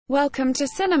Welcome to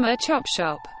Cinema Chop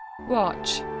Shop.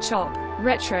 Watch, chop,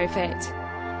 retrofit.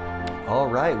 All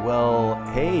right, well,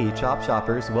 hey, Chop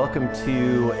Shoppers. Welcome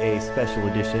to a special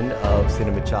edition of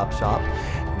Cinema Chop Shop.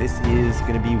 This is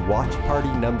going to be watch party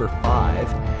number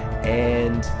 5,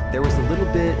 and there was a little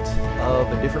bit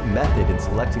of a different method in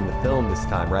selecting the film this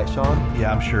time, right, Sean?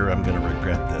 Yeah, I'm sure I'm going to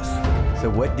regret this. So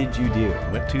what did you do?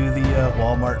 Went to the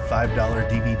Walmart $5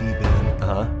 DVD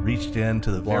bin, reached in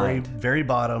to the very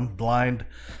bottom, blind,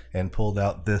 and pulled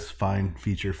out this fine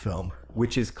feature film.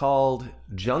 Which is called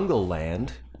Jungle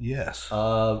Land. Yes.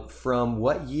 From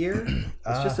what year?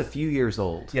 It's just a few years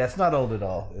old. Yeah, it's not old at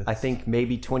all. I think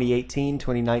maybe 2018,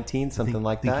 2019, something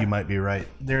like that. I think you might be right.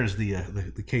 There's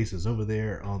the cases over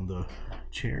there on the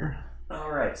chair.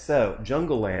 All right, so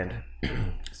Jungle Land,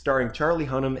 starring Charlie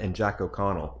Hunnam and Jack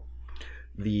O'Connell.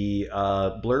 The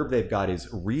blurb they've got is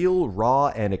real, raw,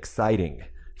 and exciting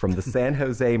from the San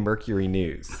Jose Mercury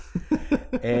News.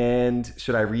 And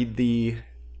should I read the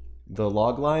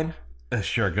log line?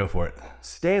 Sure, go for it.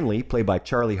 Stanley, played by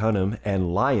Charlie Hunnam,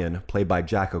 and Lion, played by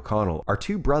Jack O'Connell, are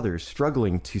two brothers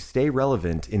struggling to stay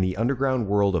relevant in the underground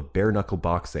world of bare-knuckle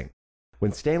boxing.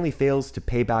 When Stanley fails to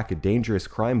pay back a dangerous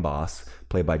crime boss,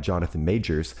 played by Jonathan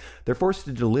Majors, they're forced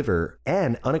to deliver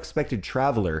an unexpected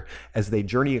traveler as they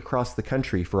journey across the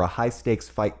country for a high-stakes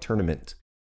fight tournament.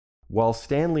 While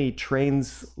Stanley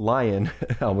trains Lion,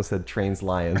 I almost said trains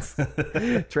lions,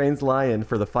 trains Lion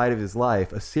for the fight of his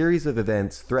life, a series of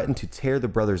events threaten to tear the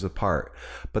brothers apart.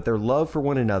 But their love for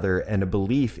one another and a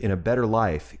belief in a better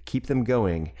life keep them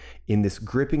going in this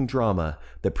gripping drama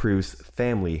that proves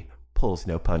family pulls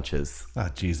no punches. Oh,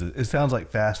 Jesus. It sounds like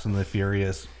Fast and the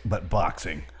Furious, but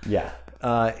boxing. Yeah.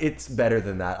 It's better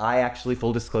than that. I actually,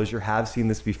 full disclosure, have seen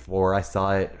this before. I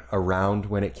saw it around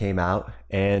when it came out,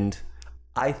 and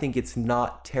I think it's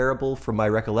not terrible from my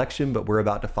recollection, but we're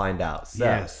about to find out. So,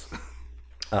 yes.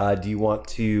 Do you want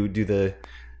to do the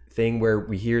thing where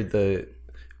we hear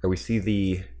we see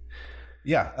the...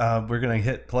 Yeah, we're going to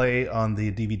hit play on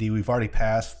the DVD. We've already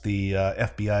passed the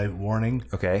FBI warning.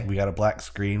 Okay. We got a black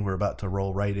screen. We're about to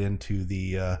roll right into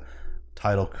the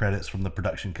title credits from the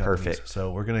production companies. Perfect.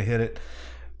 So we're going to hit it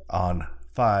on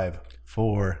 5,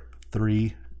 4,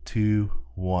 3, 2,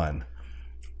 1.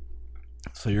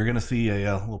 So you're going to see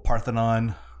a little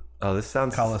Parthenon. Oh, this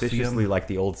sounds Coliseum. Suspiciously like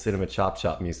the old Cinema Chop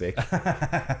Shop music.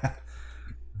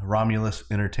 Romulus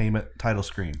Entertainment title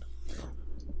screen.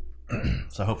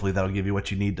 So hopefully that'll give you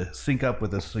what you need to sync up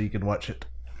with us so you can watch it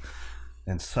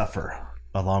and suffer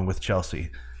along with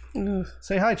Chelsea. Oof.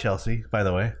 Say hi, Chelsea, by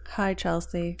the way. Hi,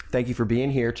 Chelsea. Thank you for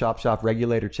being here, Chop Shop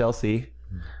regulator Chelsea.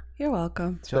 You're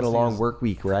welcome. It's been a long work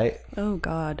week, right? Oh,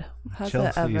 God. Has it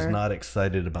Chelsea ever? is not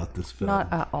excited about this film.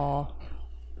 Not at all.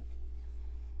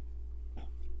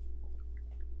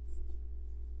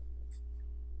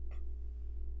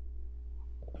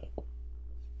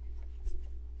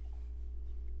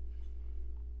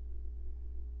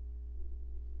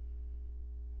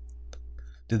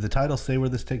 Did the title say where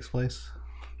this takes place?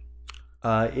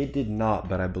 It did not,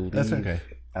 but I believe That's okay.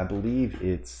 I believe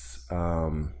it's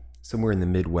somewhere in the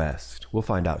Midwest. We'll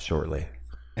find out shortly.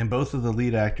 And both of the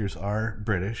lead actors are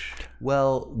British.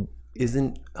 Well,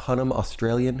 isn't Hunnam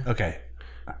Australian? Okay.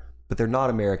 But they're not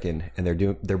American, and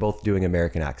they're both doing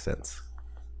American accents.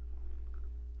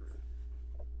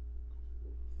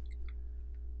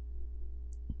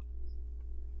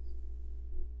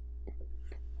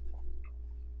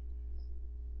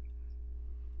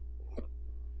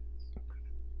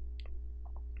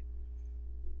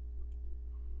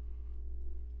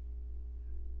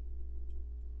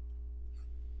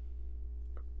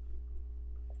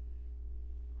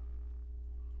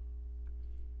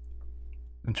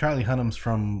 And Charlie Hunnam's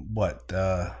from what?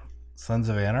 Sons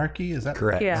of Anarchy? Is that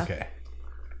Correct. Yeah. Okay.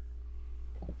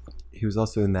 He was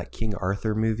also in that King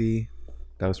Arthur movie.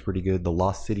 That was pretty good. The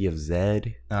Lost City of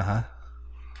Zed. Uh-huh.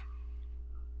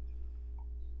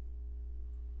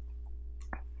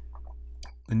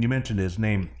 And you mentioned his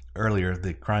name earlier.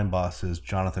 The crime boss is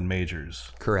Jonathan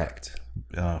Majors Correct.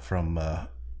 from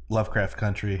Lovecraft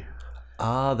Country.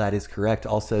 Ah, that is correct.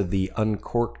 Also, the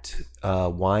uncorked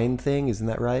wine thing. Isn't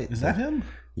that right? Is that him?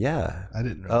 Yeah. I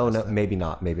didn't know. Oh, no, maybe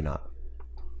not. Maybe not.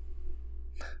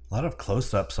 A lot of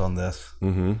close-ups on this.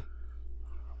 Mm-hmm.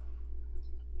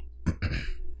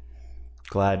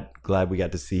 Glad we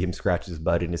got to see him scratch his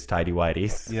butt in his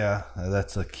tidy-whities. Yeah,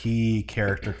 that's a key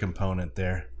character component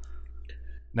there.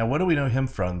 Now, what do we know him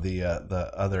from, the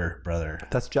other brother?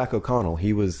 That's Jack O'Connell.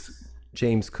 He was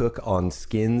James Cook on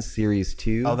Skins Series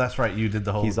 2. Oh, that's right. You did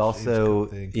the whole He's James also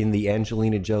Cook thing. in the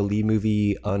Angelina Jolie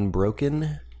movie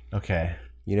Unbroken. Okay.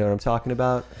 You know what I'm talking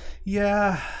about?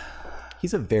 Yeah.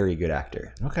 He's a very good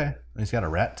actor. Okay. He's got a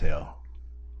rat tail.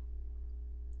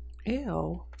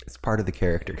 Ew. It's part of the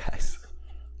character, guys.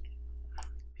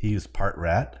 He was part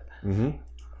rat. Mm-hmm.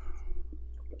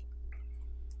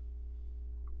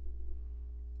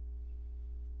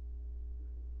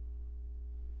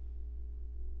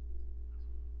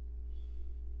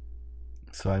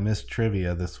 So I missed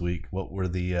trivia this week. What were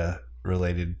the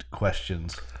related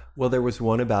questions? Well, there was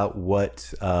one about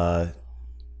what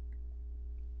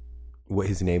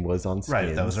his name was on Skins.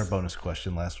 Right, that was our bonus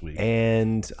question last week.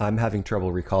 And I'm having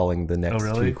trouble recalling the next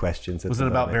two questions. Was it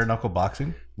about bare knuckle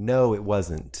boxing? No, it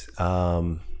wasn't.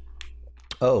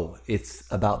 It's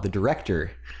about the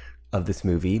director of this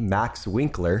movie, Max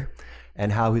Winkler,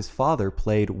 and how his father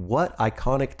played what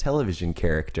iconic television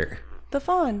character? The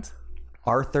Fonz.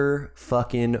 Arthur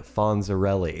fucking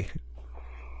Fonzarelli.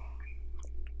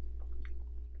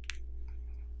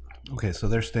 Okay, so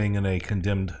they're staying in a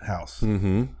condemned house.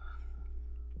 Mm-hmm.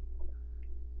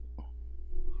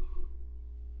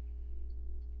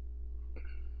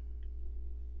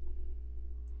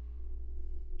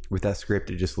 With that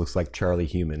script, it just looks like Charlie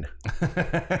Human.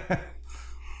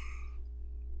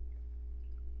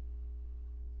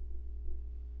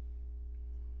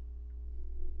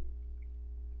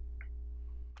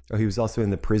 Oh, he was also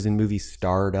in the prison movie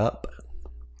Starred Up.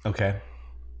 Okay.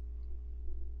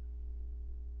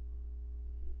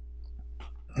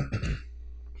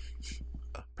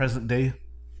 Present day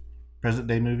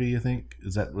movie, you think?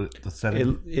 Is that what the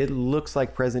setting? It looks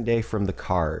like present day from the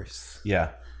Cars.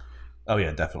 Yeah. Oh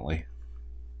yeah, definitely.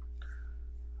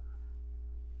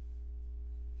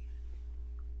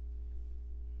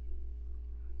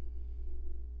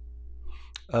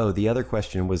 Oh, the other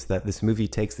question was that this movie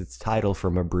takes its title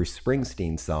from a Bruce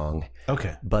Springsteen song.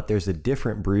 Okay. But there's a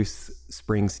different Bruce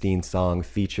Springsteen song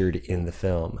featured in the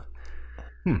film.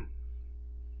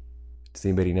 Does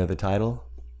anybody know the title?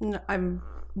 No, I'm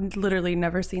literally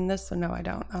never seen this, so no, I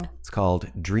don't know. It's called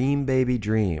Dream Baby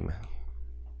Dream.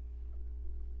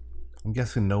 I'm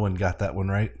guessing no one got that one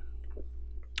right.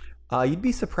 You'd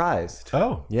be surprised.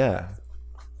 Oh. Yeah.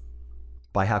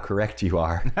 By how correct you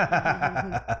are.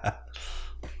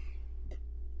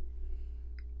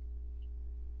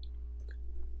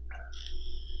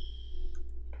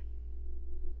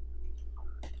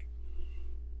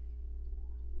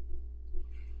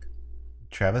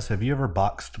 Travis, have you ever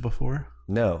boxed before?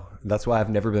 No, that's why I've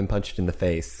never been punched in the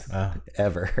face.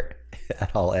 Ever.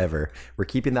 At all, ever. We're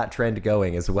keeping that trend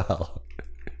going as well.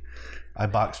 I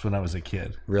boxed when I was a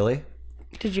kid. Really?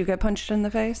 Did you get punched in the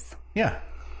face? Yeah.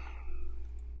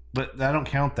 But I don't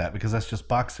count that because that's just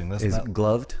boxing. That's Is not... it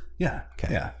gloved? Yeah.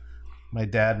 Okay. Yeah. My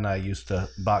dad and I used to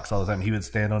box all the time. He would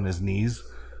stand on his knees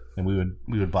and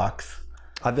we would box.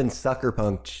 I've been sucker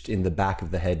punched in the back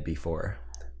of the head before,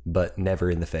 but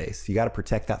never in the face. You got to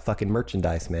protect that fucking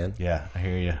merchandise, man. Yeah, I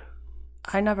hear you.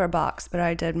 I never boxed, but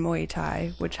I did Muay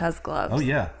Thai, which has gloves. Oh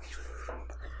yeah.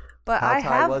 But How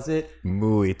Thai was it?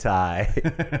 Muay Thai.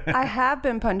 I have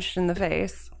been punched in the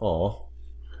face Oh,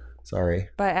 sorry.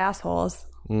 by assholes.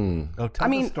 Oh, tell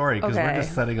the story because we're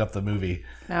just setting up the movie.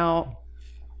 Now,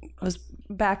 I was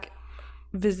back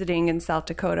visiting in South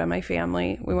Dakota, my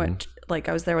family. We went,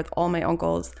 I was there with all my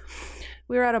uncles.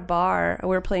 We were at a bar, we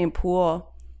were playing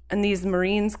pool, and these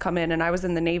Marines come in, and I was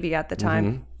in the Navy at the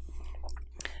time.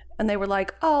 And they were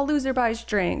like, oh, loser buys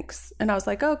drinks. And I was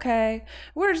like, okay.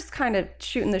 We're just kind of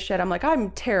shooting the shit. I'm like,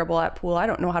 I'm terrible at pool. I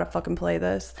don't know how to fucking play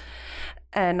this.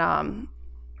 And I'm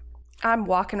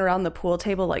walking around the pool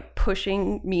table,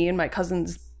 pushing me and my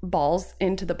cousin's balls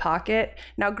into the pocket.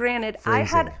 Now, granted, I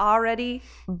had already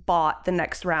bought the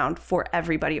next round for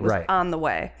everybody. It was on the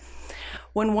way.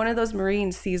 When one of those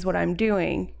Marines sees what I'm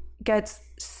doing, gets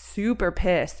super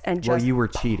pissed and just you were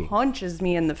cheating. Punches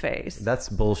me in the face. That's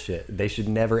bullshit. They should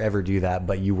never ever do that,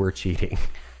 but you were cheating.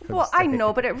 Well, I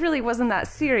know, but it really wasn't that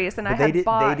serious. And they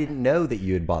didn't know that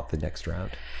you had bought the next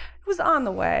round. It was on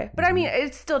the way. But I mean,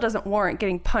 it still doesn't warrant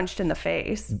getting punched in the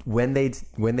face. When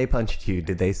they punched you,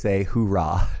 did they say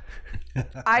hoorah?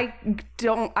 I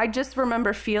just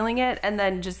remember feeling it and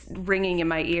then just ringing in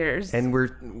my ears. And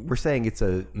we're saying it's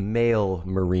a male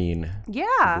Marine.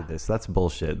 Yeah. Who did this. That's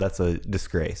bullshit. That's a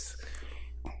disgrace.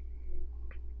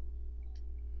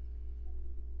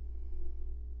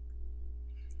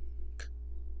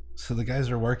 So the guys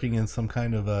are working in some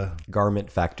kind of a garment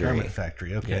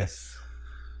factory. Okay. Yes.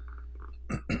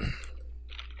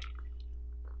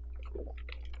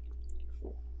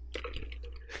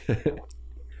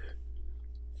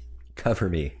 Cover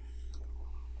me.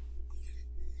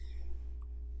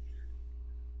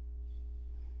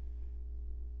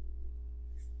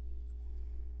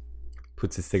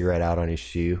 Puts his cigarette out on his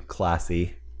shoe.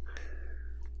 Classy.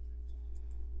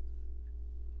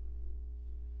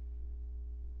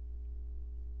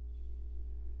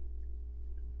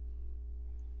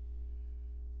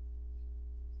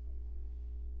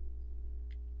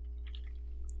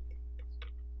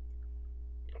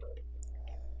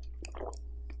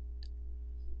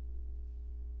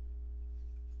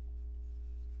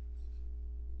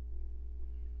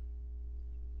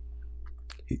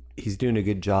 He's doing a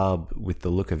good job with the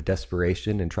look of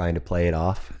desperation and trying to play it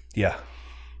off. Yeah.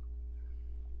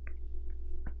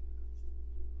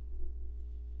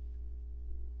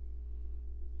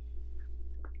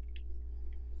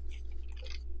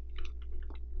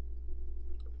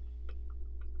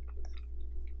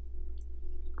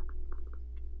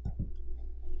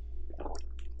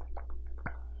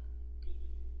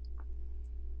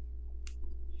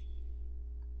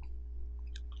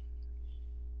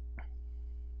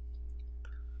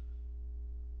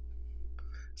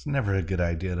 It's never a good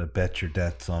idea to bet your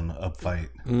debts on a fight.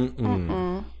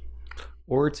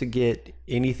 Or to get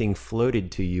anything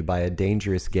floated to you by a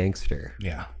dangerous gangster.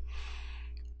 Yeah.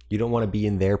 You don't want to be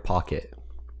in their pocket.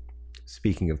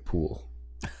 Speaking of pool.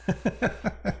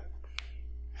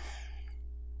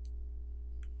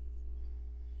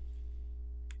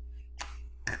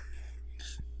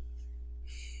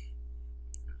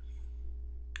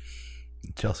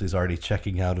 Chelsea's already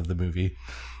checking out of the movie.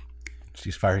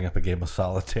 She's firing up a game of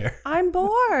solitaire. I'm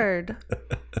bored.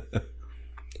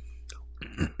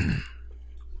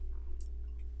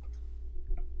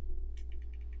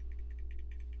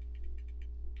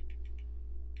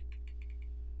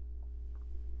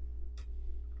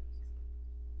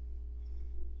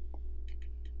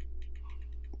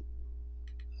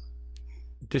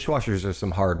 Dishwashers are some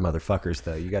hard motherfuckers,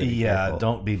 though. You gotta be careful.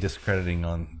 Don't be discrediting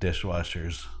on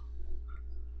dishwashers.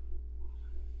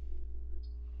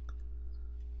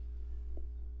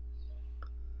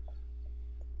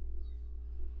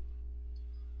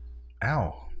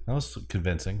 Ow. That was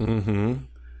convincing. Mm-hmm.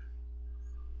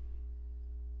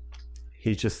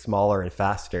 He's just smaller and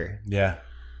faster. Yeah.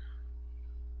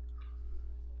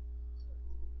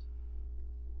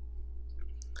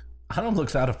 Hunnam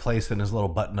looks out of place in his little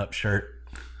button-up shirt.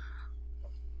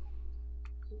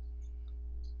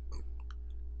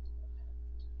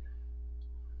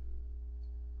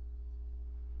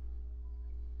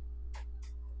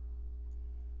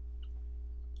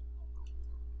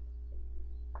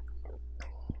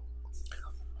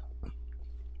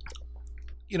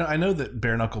 You know, I know that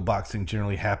bare knuckle boxing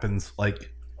generally happens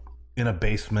like in a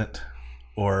basement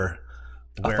or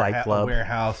A fight club. a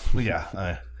warehouse. Well,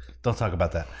 yeah, don't talk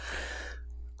about that.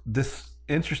 This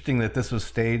interesting that this was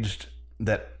staged.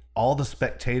 That all the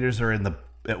spectators are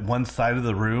at one side of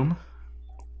the room,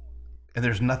 and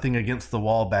there's nothing against the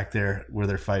wall back there where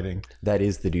they're fighting. That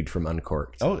is the dude from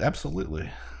Uncorked. Oh, absolutely.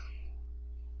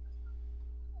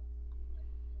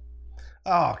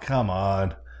 Oh, come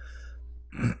on.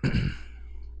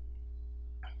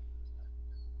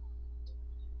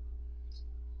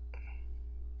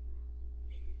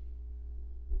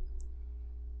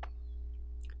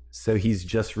 So he's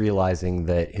just realizing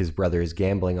that his brother is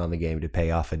gambling on the game to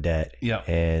pay off a debt. Yeah.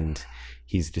 And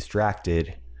he's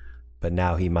distracted, but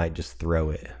now he might just throw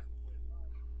it.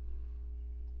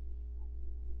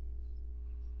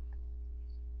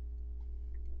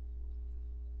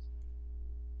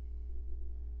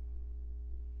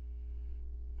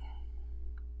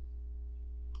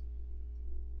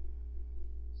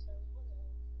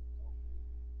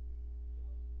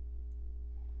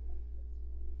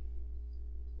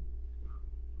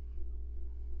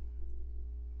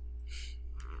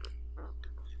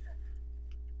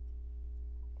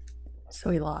 So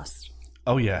he lost.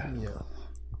 Oh, yeah.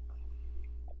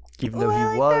 Even though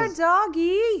I like their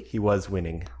doggy. he was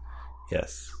winning.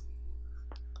 Yes.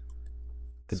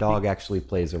 The dog actually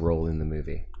plays a role in the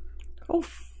movie. Oh,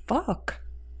 fuck.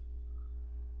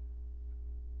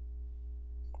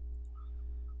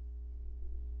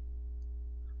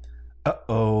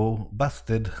 Uh-oh.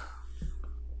 Busted.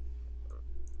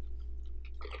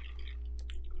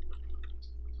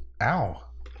 Ow.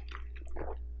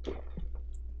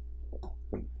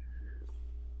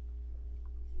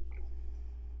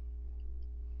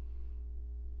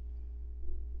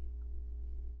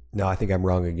 No, I think I'm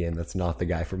wrong again. That's not the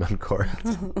guy from Uncorked.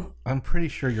 I'm pretty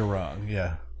sure you're wrong.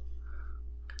 Yeah.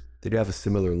 They do have a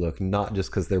similar look, not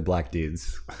just because they're black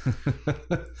dudes.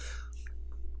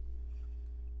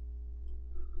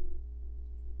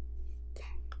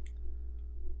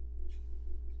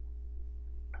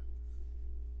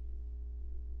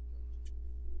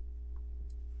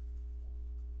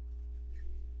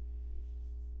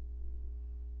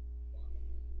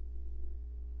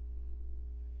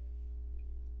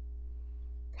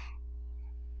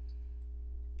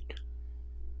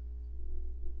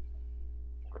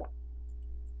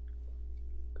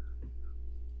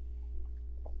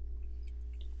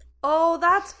 Oh,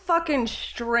 that's fucking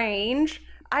strange.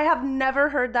 I have never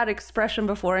heard that expression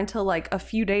before until like a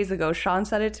few days ago. Sean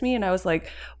said it to me and I was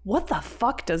like, what the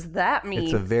fuck does that mean?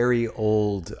 It's a very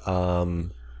old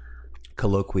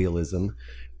colloquialism.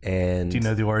 And Do you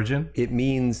know the origin? it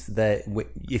means that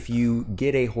if you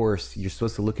get a horse, you're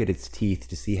supposed to look at its teeth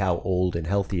to see how old and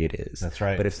healthy it is. That's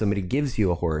right. But if somebody gives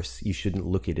you a horse, you shouldn't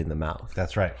look it in the mouth.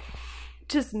 That's right.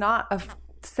 Just not a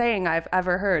saying I've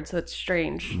ever heard, so it's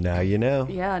strange. Now you know.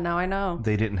 Yeah, now I know.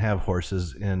 They didn't have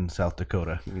horses in South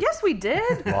Dakota. Yes, we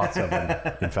did. Lots of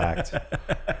them, in fact.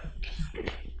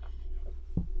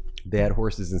 They had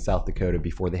horses in South Dakota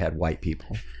before they had white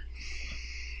people.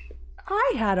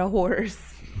 I had a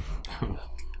horse.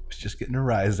 Was just getting a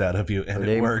rise out of you, and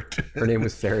it worked. Her name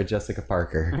was Sarah Jessica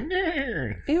Parker.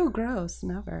 Ew, gross.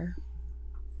 Never.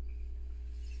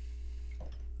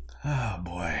 Oh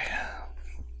boy.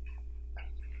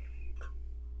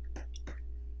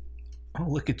 Oh,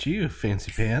 look at you,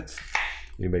 fancy pants.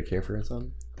 Anybody care for us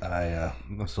on?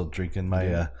 I'm still drinking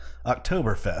my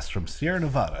Oktoberfest from Sierra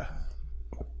Nevada.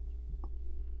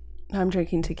 I'm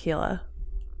drinking tequila.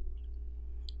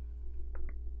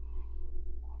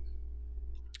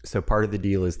 So part of the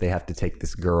deal is they have to take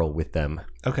this girl with them.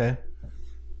 Okay.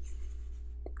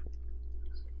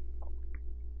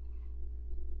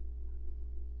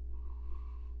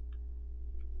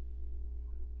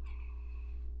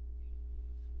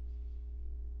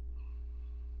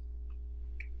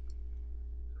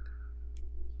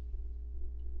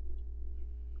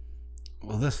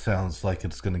 Well, this sounds like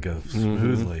it's going to go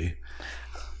smoothly.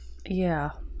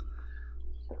 Yeah.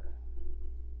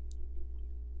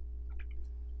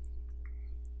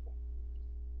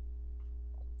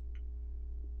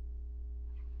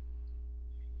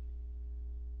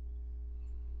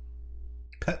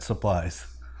 Pet supplies.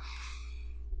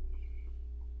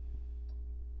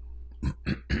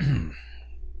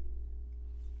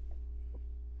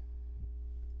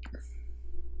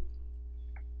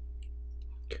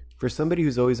 For somebody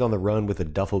who's always on the run with a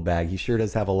duffel bag, he sure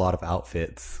does have a lot of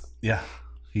outfits. Yeah,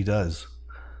 he does.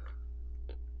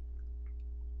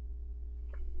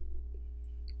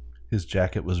 His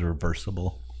jacket was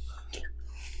reversible.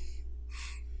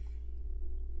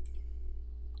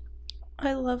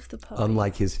 I love the puppy.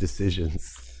 Unlike his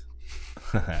decisions.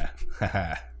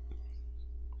 My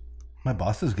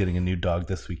boss is getting a new dog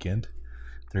this weekend.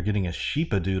 They're getting a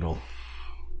sheepadoodle.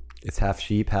 It's half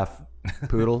sheep, half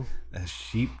poodle. A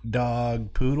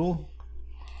sheepdog poodle.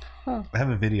 Huh. I have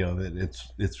a video of it.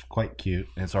 It's quite cute.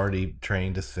 It's already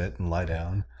trained to sit and lie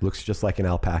down. Looks just like an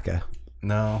alpaca.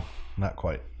 No, not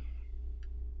quite.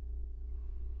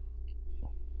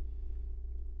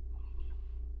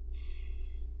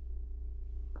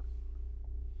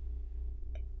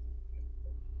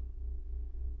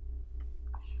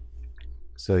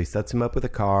 So he sets him up with a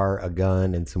car, a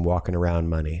gun, and some walking around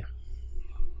money.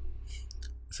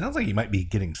 Sounds like he might be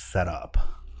getting set up.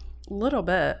 A little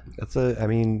bit.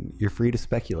 You're free to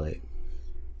speculate.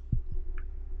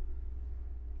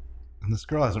 And this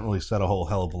girl hasn't really said a whole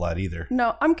hell of a lot either.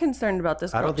 No, I'm concerned about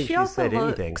this girl. I don't think she she also said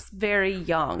looks anything. very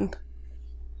young.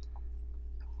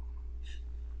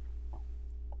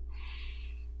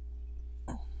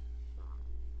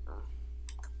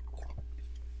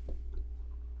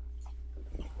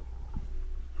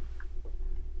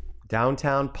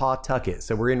 Downtown Pawtucket.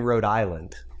 So we're in Rhode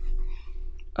Island.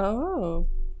 Oh.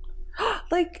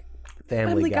 Like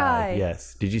Family Guy. Guy.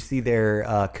 Yes. Did you see their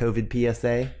COVID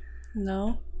PSA?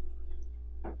 No.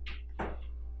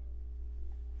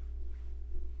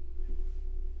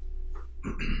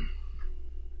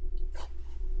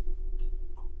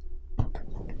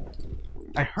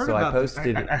 I heard So I about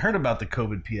posted- I heard about the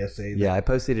COVID PSA. Yeah, I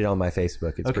posted it on my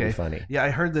Facebook. It's pretty funny. Yeah, I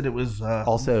heard that it was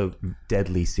Also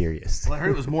deadly serious. well, I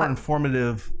heard it was more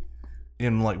informative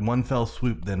in like one fell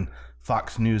swoop than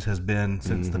Fox News has been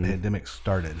since the pandemic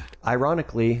started.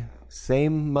 Ironically,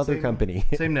 same mother company.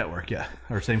 Same network, yeah,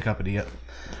 or same company, yeah.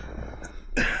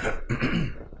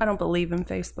 I don't believe in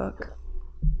Facebook.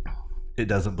 It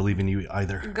doesn't believe in you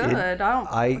either. Good.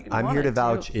 I'm here to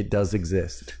vouch it does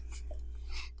exist.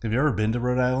 Have you ever been to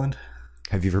Rhode Island?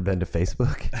 Have you ever been to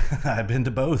Facebook? I've been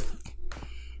to both.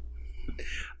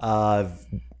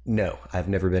 No, I've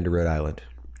never been to Rhode Island.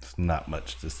 It's not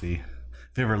much to see.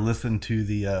 Have you ever listened to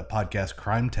the podcast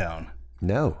Crime Town?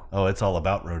 No. Oh, it's all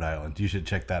about Rhode Island. You should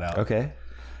check that out. Okay.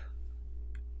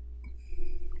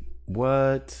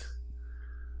 What?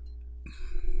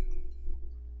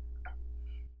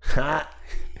 Ha!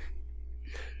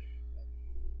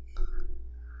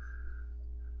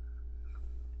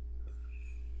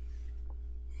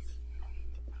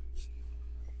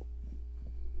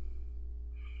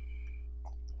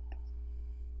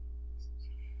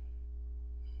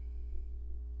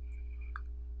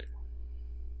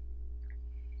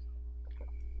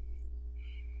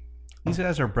 These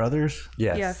guys are brothers.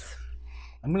 Yes. Yes.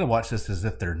 I'm going to watch this as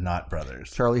if they're not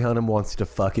brothers. Charlie Hunnam wants to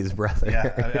fuck his brother.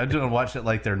 Yeah, I'm going to watch it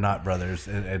like they're not brothers,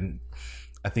 and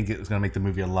I think it's going to make the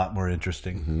movie a lot more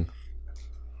interesting. Mm-hmm.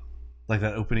 Like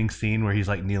that opening scene where he's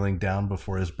like kneeling down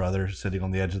before his brother, sitting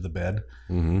on the edge of the bed.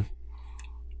 Mm-hmm.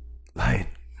 Lion,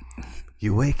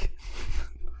 you awake?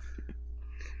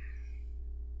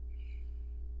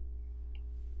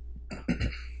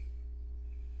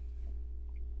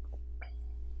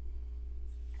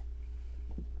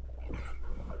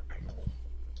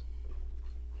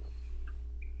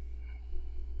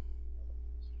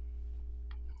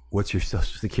 What's your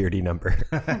social security number?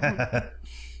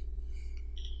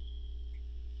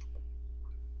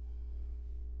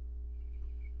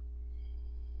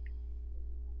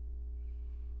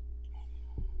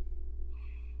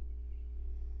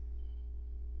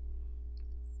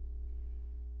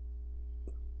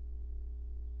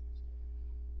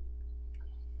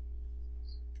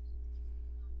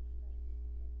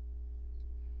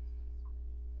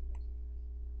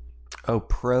 Oh,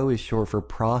 pro is short for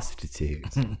prostitute.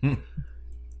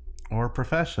 Or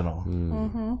professional.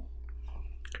 Mm-hmm.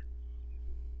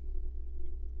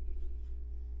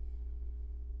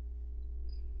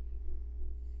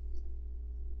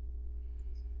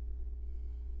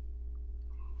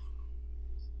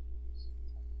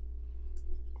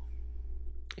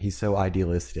 He's so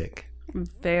idealistic.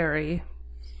 Very.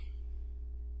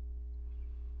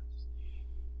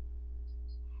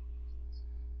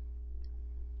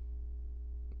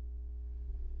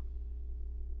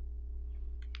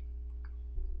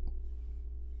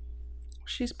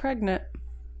 She's pregnant.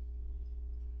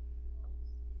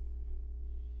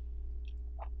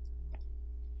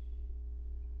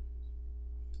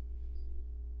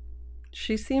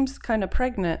 She seems kind of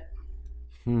pregnant.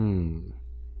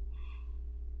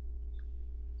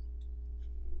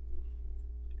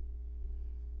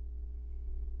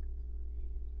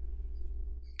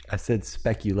 I said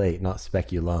speculate, not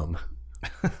speculum.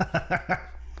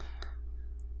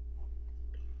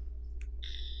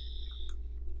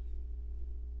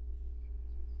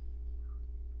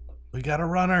 We got a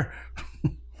runner.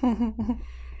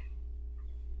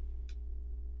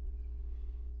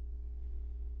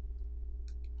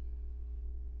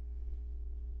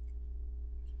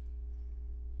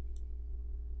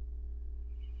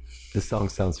 This song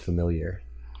sounds familiar.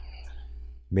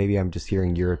 Maybe I'm just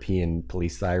hearing European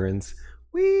police sirens.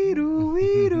 We do,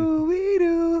 we do, we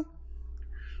do.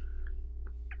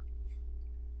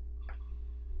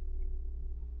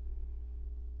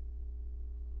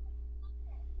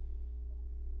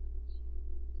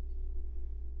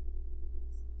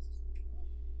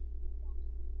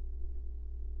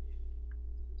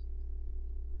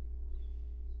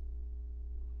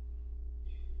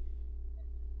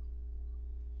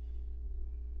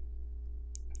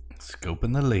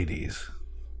 Scoping the ladies.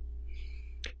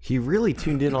 He really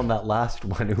tuned in on that last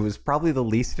one, who was probably the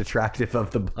least attractive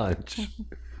of the bunch.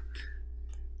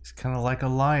 It's kind of like a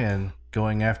lion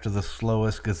going after the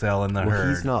slowest gazelle in the Well, herd.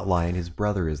 he's not lying. His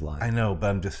brother is lying. I know, but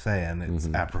I'm just saying it's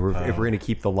apropos. If we're going to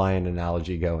keep the lion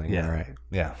analogy going, Yeah. all right.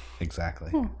 Yeah,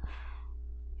 exactly.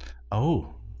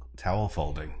 Oh, towel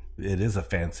folding. It is a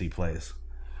fancy place.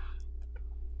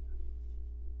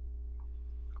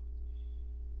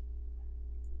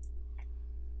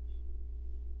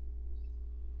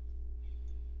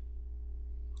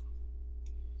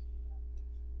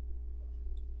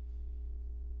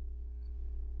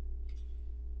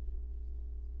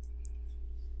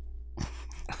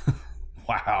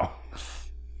 Wow.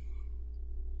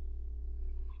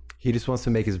 He just wants to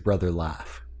make his brother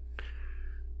laugh.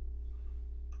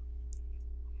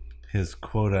 His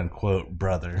quote unquote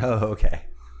brother. Oh, okay.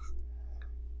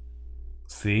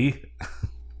 See?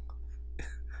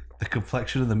 The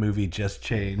complexion of the movie just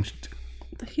changed.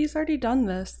 He's already done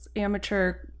this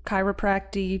amateur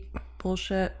chiropractic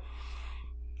bullshit.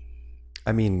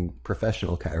 I mean,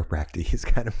 professional chiropractic is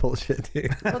kind of bullshit, too.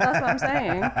 Well, that's what I'm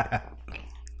saying.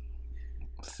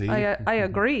 See? I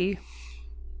agree.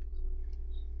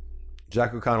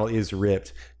 Jack O'Connell is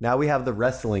ripped. Now we have the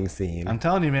wrestling scene. I'm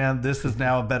telling you, man, this is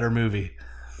now a better movie.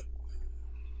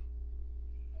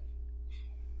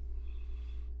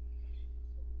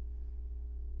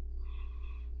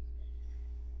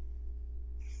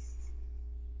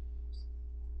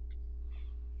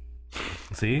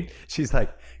 See? She's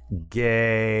like,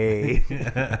 gay.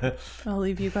 I'll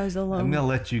leave you guys alone. I'm going to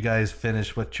let you guys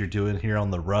finish what you're doing here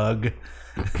on the rug.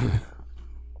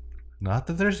 Not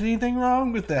that there's anything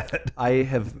wrong with that. I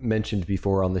have mentioned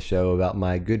before on the show about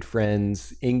my good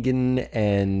friends Ingen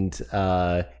and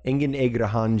Ingen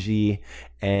Egrahanji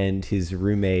and his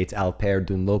roommate Alper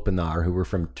Dunlopenar, who were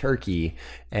from Turkey.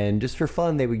 And just for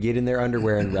fun, they would get in their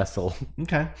underwear and wrestle.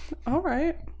 Okay. All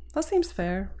right. That seems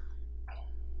fair.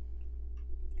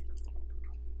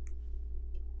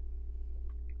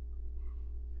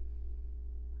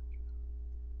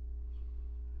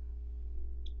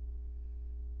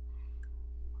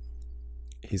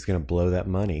 He's going to blow that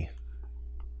money.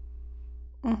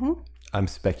 Mm-hmm. I'm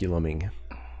speculuming.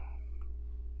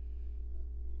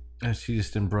 And she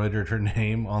just embroidered her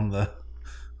name on the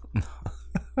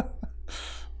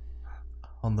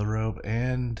on the robe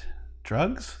and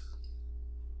drugs.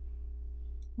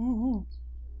 Mm-hmm.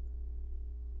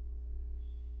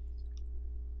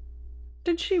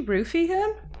 Did she roofie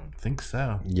him? I think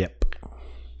so. Yep.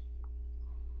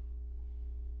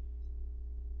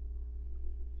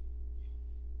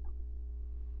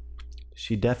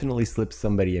 She definitely slipped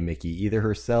somebody a Mickey, either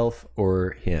herself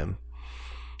or him.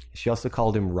 She also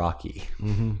called him Rocky.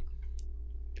 Mm-hmm.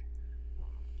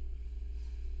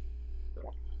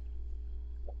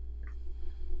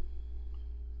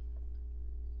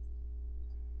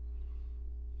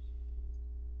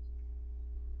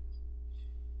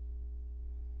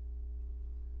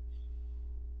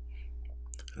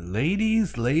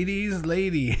 Ladies, ladies,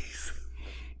 ladies.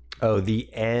 Oh, the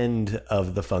end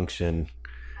of the function.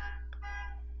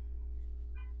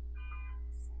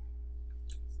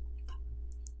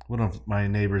 One of my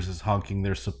neighbors is honking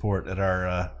their support at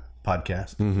our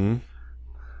podcast. Mm-hmm.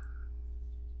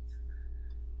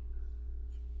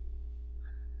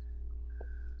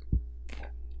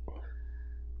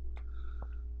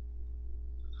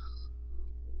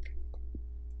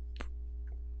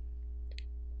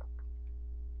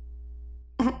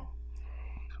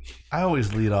 I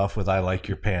always lead off with "I like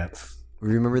your pants."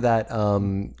 Remember that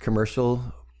commercial?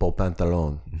 Beau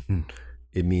pantalon.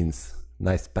 It means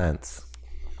nice pants.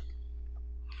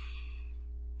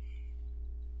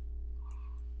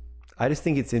 I just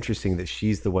think it's interesting that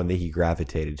she's the one that he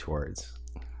gravitated towards.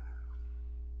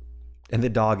 And the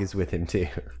dog is with him too.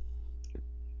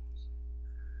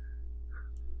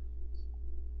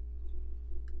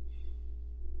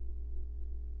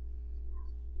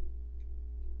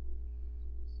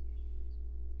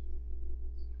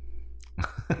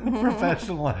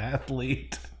 Professional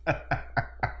athlete.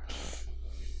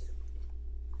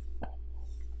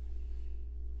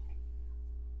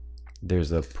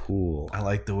 There's a pool. I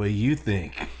like the way you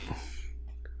think.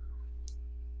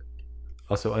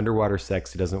 Also, underwater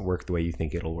sex doesn't work the way you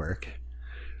think it'll work.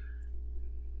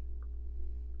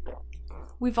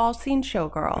 We've all seen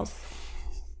Showgirls.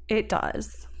 It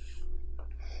does.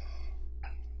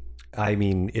 I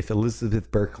mean, if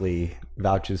Elizabeth Berkley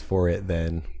vouches for it,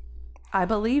 then I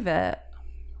believe it.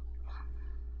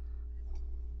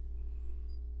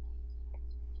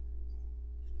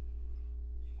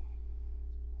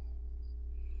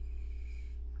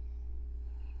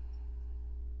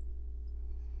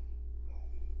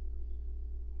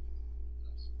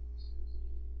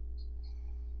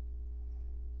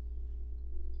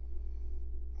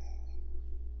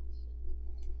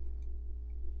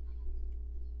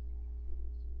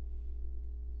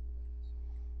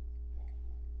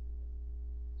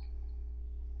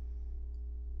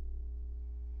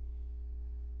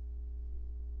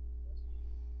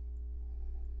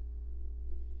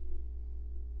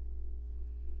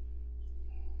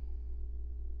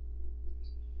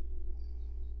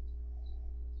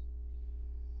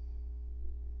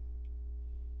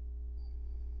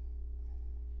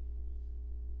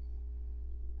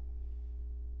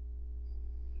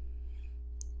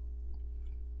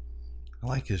 I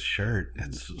like his shirt.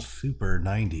 It's super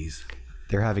 90s.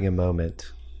 they're having a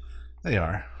moment. They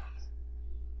are.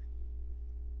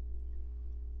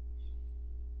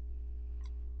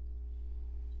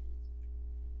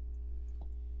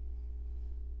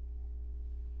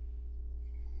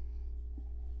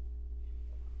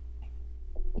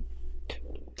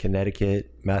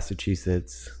 Connecticut,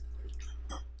 Massachusetts.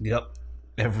 Yep.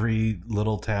 Every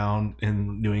little town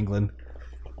in New England.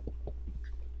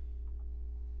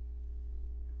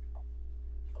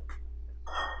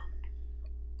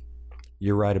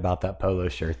 You're right about that polo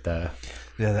shirt, though.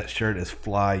 Yeah, that shirt is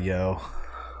fly, yo.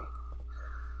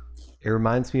 It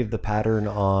reminds me of the pattern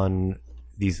on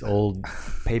these old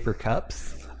paper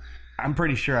cups. I'm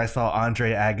pretty sure I saw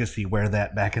Andre Agassi wear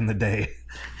that back in the day.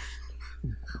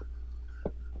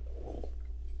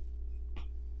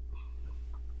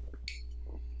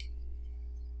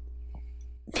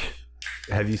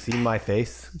 Have you seen my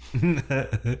face?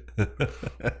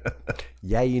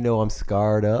 Yeah, you know I'm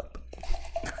scarred up.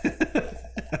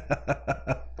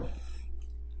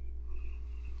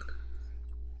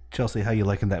 Chelsea, how you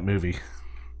liking that movie?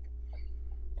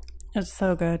 It's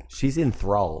so good. She's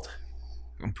enthralled.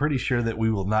 I'm pretty sure that we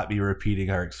will not be repeating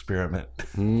our experiment.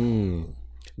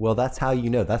 Well, that's how you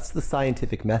know. That's the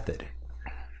scientific method.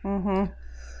 Mm-hmm.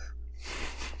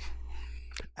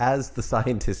 As the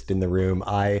scientist in the room,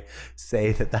 I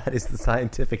say that is the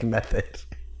scientific method.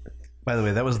 By the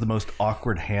way, that was the most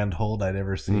awkward handhold I'd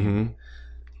ever seen.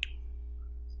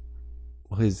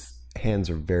 Well, his hands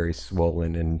are very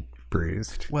swollen and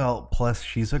bruised. Well, plus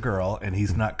she's a girl, and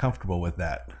he's not comfortable with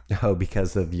that. Oh,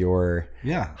 because of your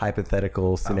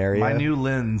hypothetical scenario? My new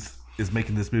lens is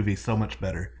making this movie so much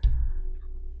better.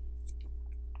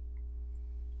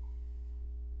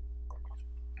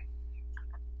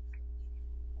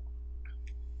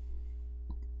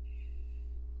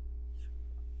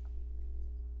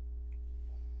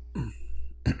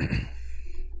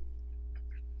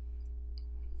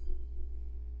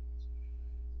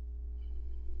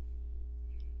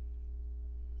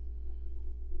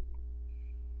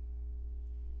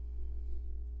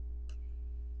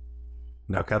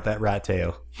 Now cut that rat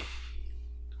tail.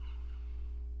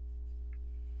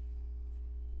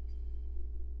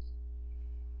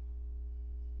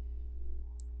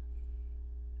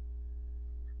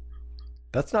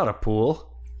 That's not a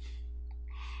pool.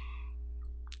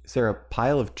 Is there a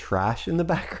pile of trash in the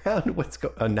background? What's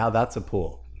going on? Now that's a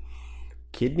pool.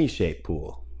 Kidney-shaped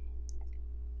pool.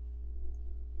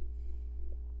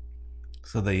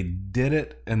 So they did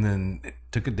it and then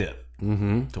took a dip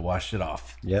to wash it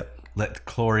off. Yep. Let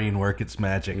chlorine work its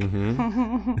magic.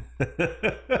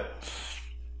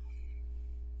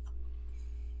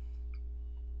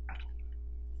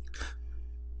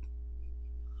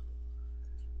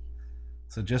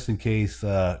 So just in case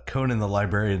Conan the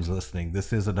Librarian's listening,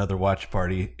 this is another watch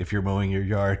party if you're mowing your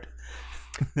yard.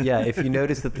 Yeah, if you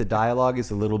notice that the dialogue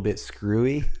is a little bit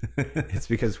screwy, it's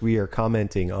because we are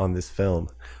commenting on this film.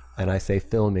 And I say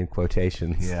film in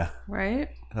quotations. Yeah. Right?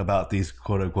 About these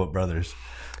quote-unquote brothers.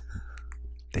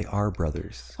 They are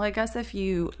brothers. Well, I guess if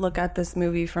you look at this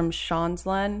movie from Sean's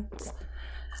lens,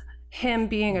 him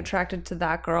being attracted to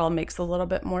that girl makes a little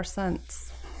bit more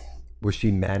sense. Was she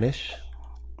mannish?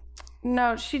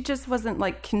 No, she just wasn't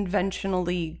like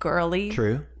conventionally girly.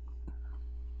 True.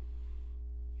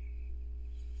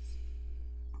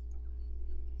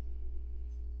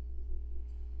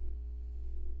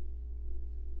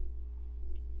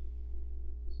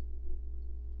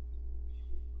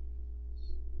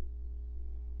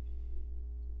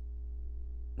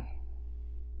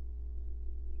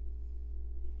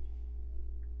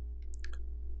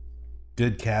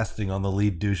 Good casting on the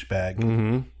lead douchebag.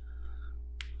 Mm-hmm.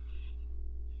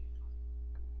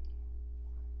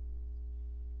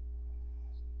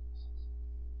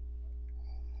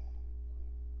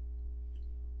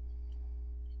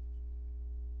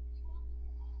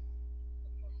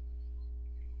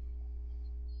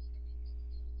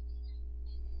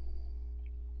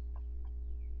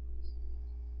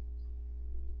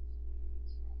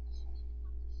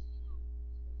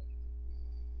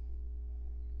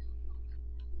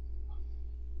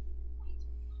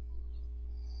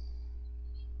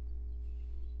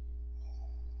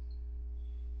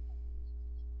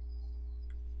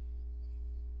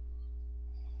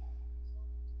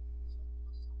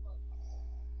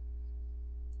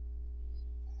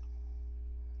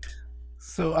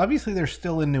 So obviously they're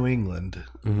still in New England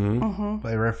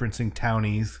by referencing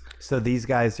townies. So these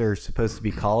guys are supposed to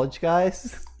be college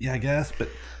guys? Yeah, I guess, but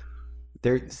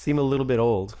They seem a little bit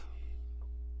old.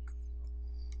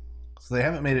 so they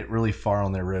haven't made it really far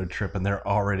on their road trip and they're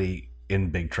already in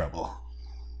big trouble.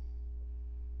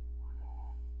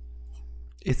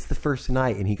 It's the first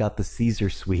night and he got the Caesar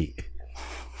suite.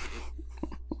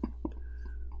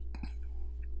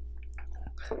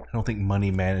 I don't think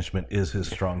money management is his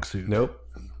strong suit. Nope.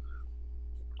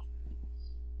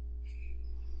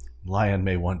 Lion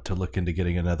may want to look into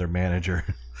getting another manager.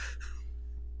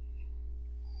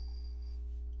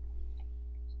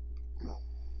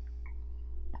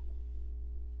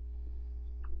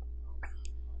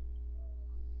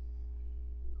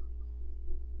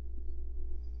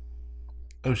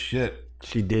 Oh shit.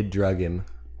 She did drug him.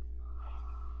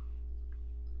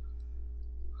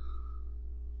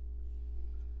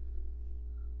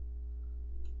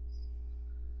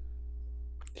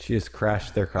 She just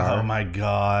crashed their car. Oh my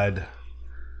god.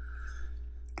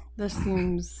 This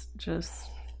seems just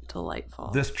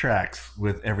delightful. This tracks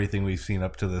with everything we've seen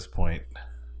up to this point.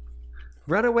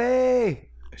 Run away!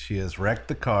 She has wrecked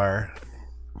the car.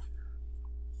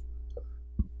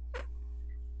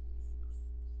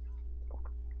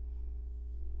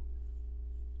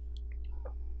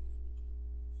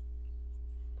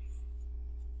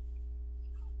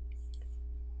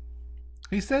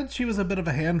 He said she was a bit of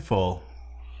a handful.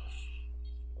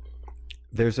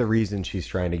 There's a reason she's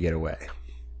trying to get away.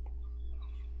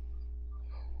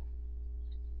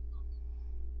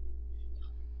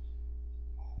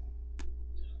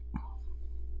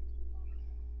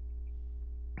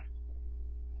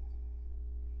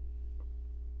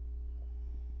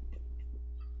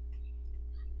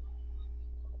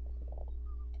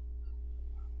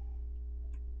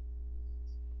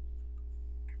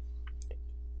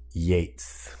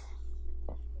 Yates.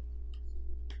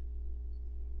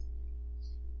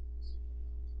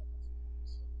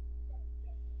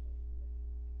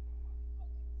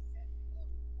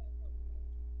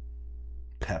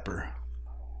 Pepper.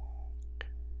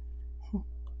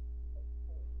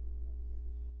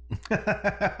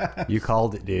 You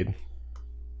called it, dude.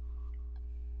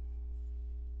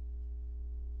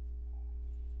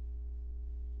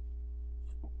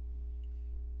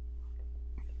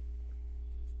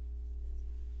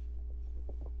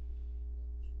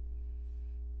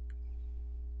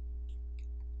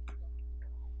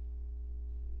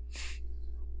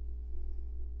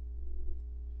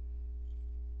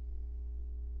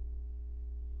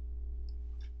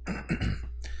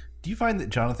 Do you find that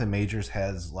Jonathan Majors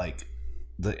has like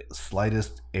the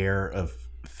slightest air of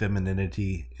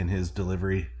femininity in his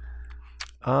delivery?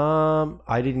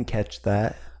 I didn't catch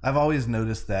that. I've always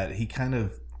noticed that he kind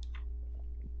of,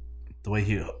 the way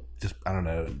he just, I don't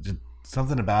know, just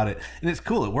something about it. And it's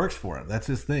cool. It works for him. That's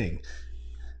his thing.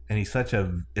 And he's such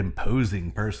a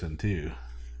imposing person too.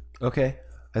 Okay,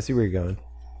 I see where you're going.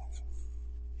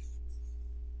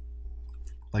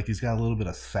 Like he's got a little bit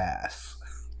of sass.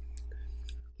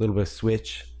 A little bit of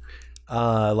switch.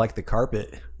 Like the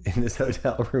carpet in this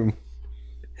hotel room.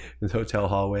 This hotel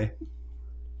hallway.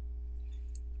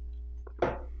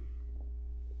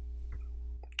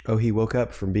 Oh, he woke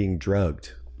up from being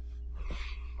drugged.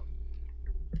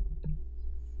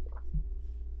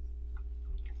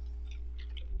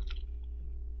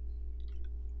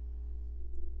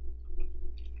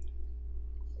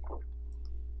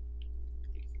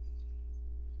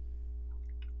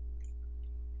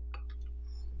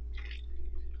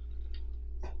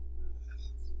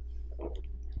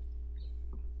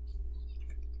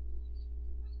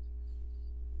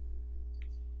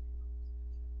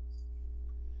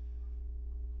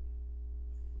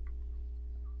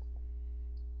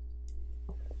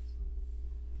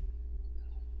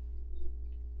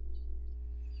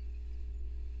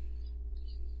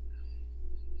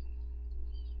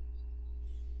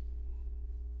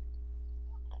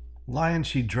 Lion,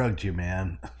 she drugged you,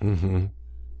 man. Mm-hmm.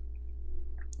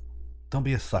 Don't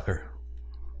be a sucker.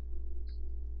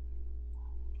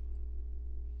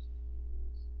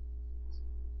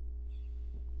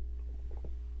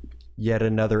 Yet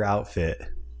another outfit.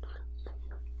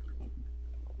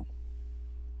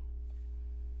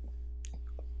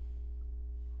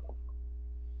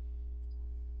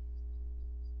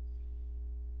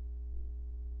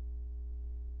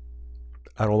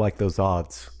 I don't like those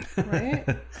odds. Right?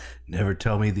 Never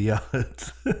tell me the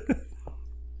odds.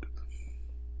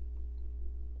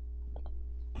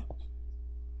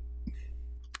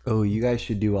 Oh, you guys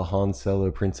should do a Han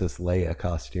Solo Princess Leia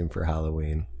costume for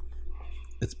Halloween.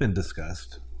 It's been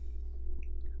discussed.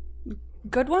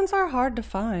 Good ones are hard to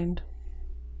find.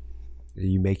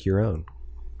 You make your own.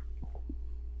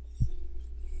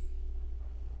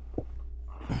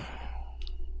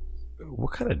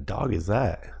 What kind of dog is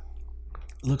that?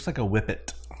 It looks like a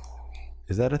whippet.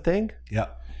 Is that a thing?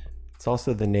 Yep. It's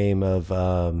also the name of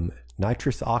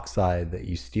nitrous oxide that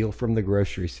you steal from the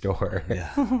grocery store.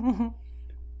 Yeah.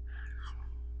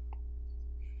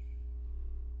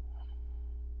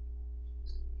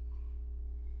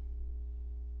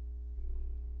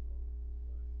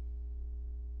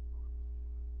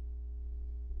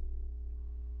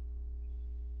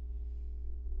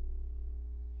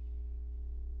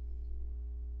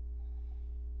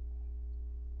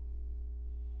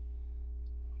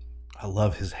 I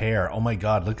love his hair. Oh my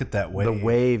God, look at that wave. The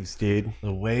waves, dude.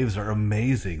 The waves are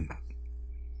amazing.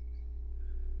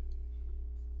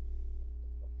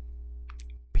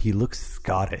 He looks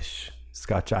Scottish.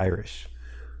 Scotch-Irish.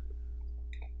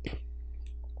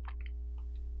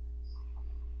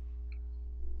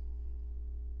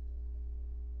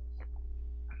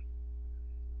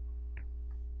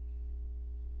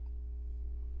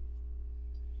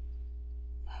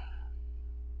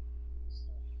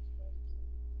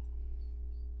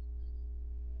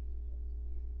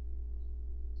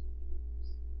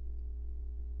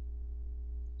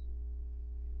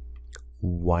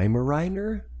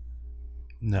 Weimaraner?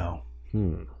 No.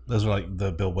 Those are like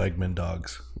the Bill Wegman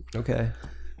dogs. Okay.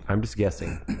 I'm just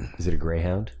guessing. Is it a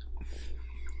greyhound?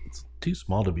 Too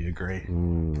small to be a gray.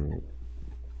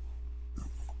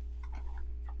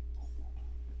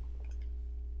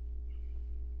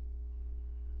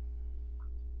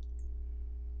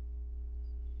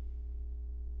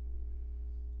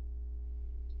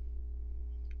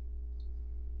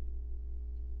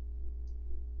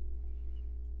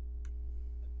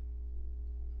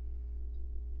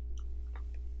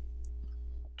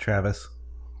 Travis,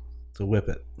 it's a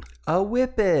whippet. A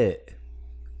whippet.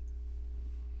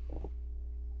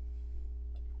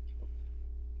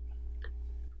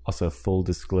 Also, full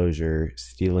disclosure,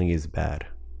 stealing is bad.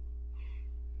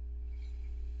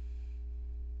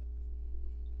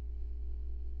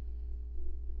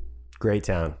 Great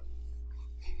town.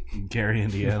 Gary,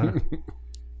 Indiana.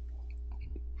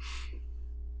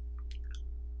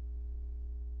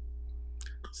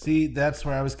 See, that's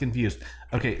where I was confused.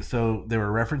 Okay, so they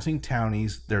were referencing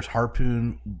townies. There's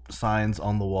harpoon signs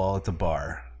on the wall at the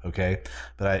bar. Okay,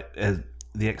 but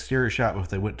the exterior shot if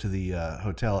they went to the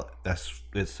hotel,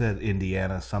 it said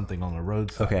Indiana something on the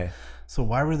roadside. Okay. So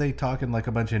why were they talking like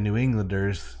a bunch of New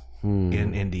Englanders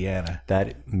in Indiana?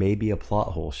 That may be a plot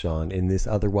hole, Sean, in this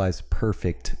otherwise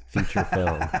perfect feature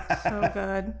film. So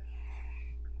good.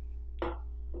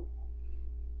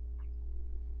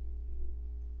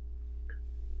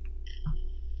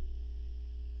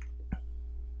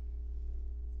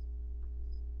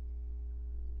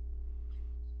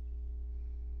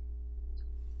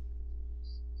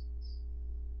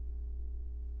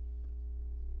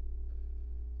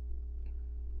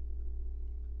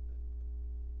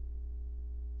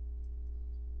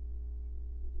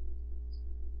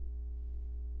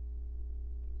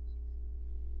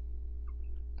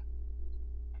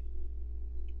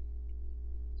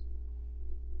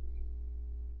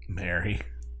 Mary.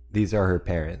 These are her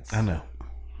parents. I know.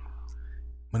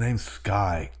 My name's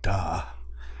Sky. Duh.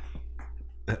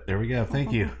 There we go.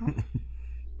 Thank you.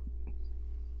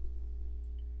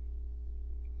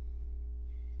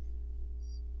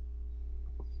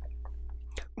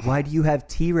 Why do you have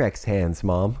T-Rex hands,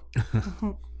 Mom?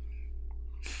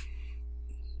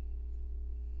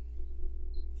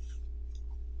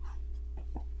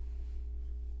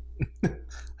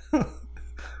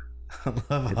 I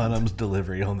love Hunnam's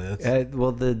delivery on this.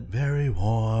 Well, the Very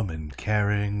warm and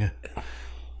caring.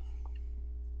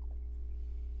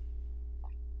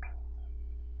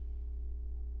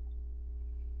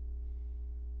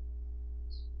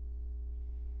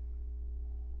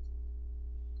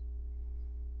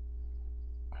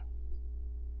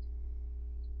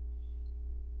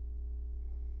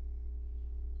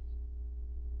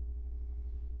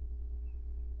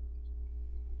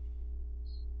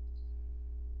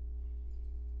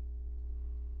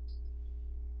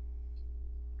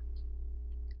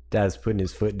 dad's putting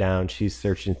his foot down. She's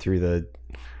searching through the...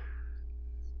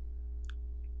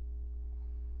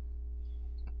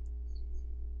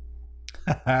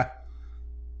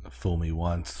 Fool me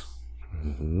once.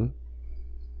 Mm-hmm.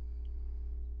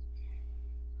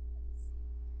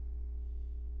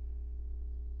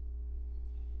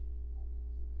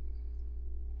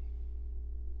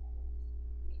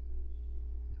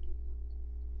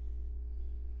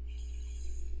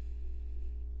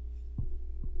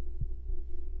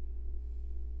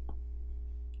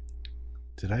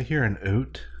 Did I hear an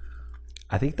oat?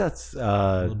 I think that's...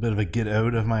 A little bit of a get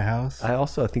out of my house?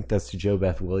 I think that's Jo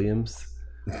Beth Williams.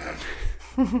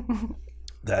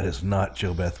 That is not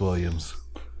Jo Beth Williams.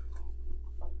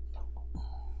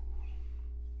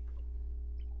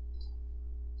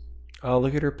 Oh,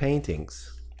 look at her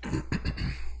paintings.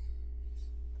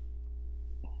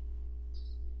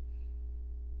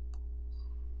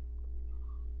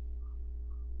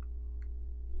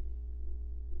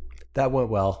 That went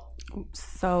well.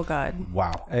 So good.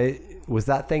 Wow. Was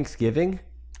that Thanksgiving?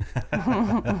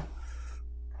 That's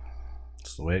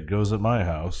the way it goes at my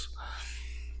house.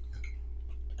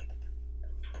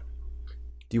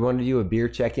 Do you want to do a beer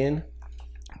check-in?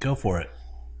 Go for it.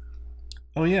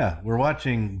 Oh yeah, we're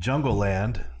watching Jungle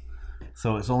Land,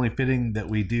 so it's only fitting that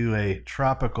we do a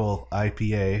tropical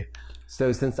IPA.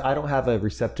 So since I don't have a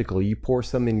receptacle, you pour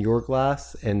some in your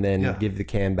glass and then Yeah. give the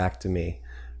can back to me.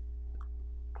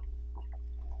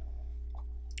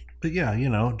 But yeah, you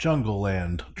know, Jungle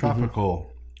Land,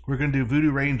 tropical. We're going to do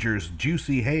Voodoo Rangers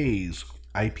Juicy Haze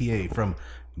IPA from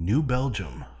New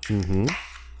Belgium. Mm-hmm.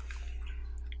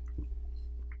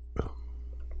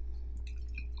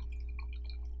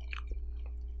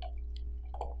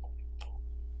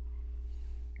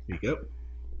 Here you go. Do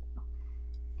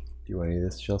you want any of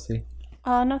this, Chelsea?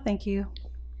 No, thank you.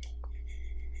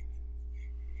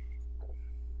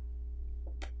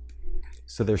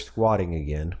 So they're squatting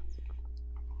again.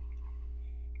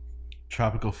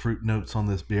 tropical fruit notes on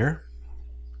this beer.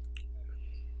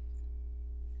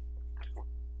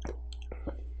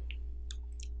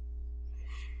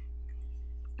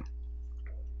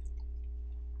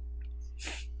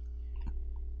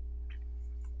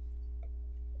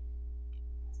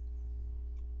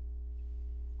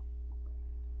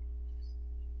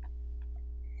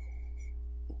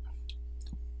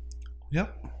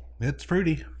 Yep, it's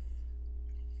fruity.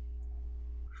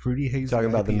 Fruity hazy. Talking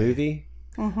about the IPA. movie?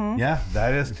 Yeah,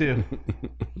 that is too.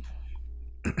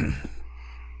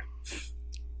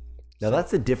 Now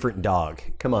that's a different dog.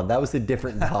 Come on, that was a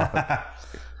different dog.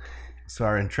 So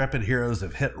our intrepid heroes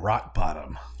have hit rock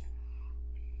bottom.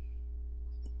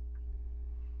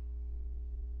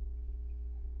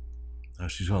 Oh,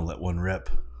 she's gonna let one rip.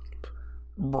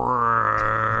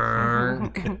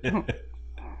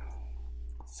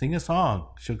 Sing a song.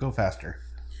 She'll go faster.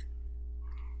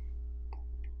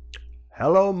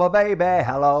 Hello, my baby.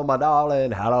 Hello, my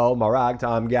darling. Hello, my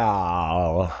ragtime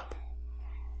gal.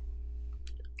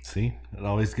 See? It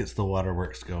always gets the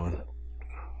waterworks going.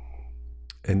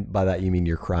 And by that, you mean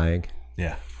you're crying?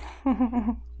 Yeah.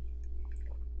 Oh,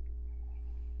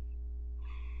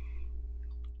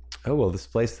 well, this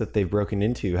place that they've broken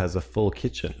into has a full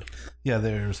kitchen. Yeah,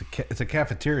 it's a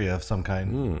cafeteria of some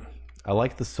kind. I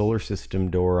like the solar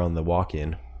system door on the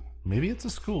walk-in. Maybe it's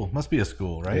a school. Must be a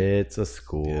school, right? It's a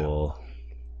school.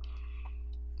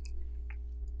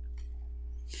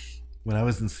 When I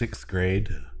was in 6th grade,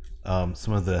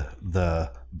 some of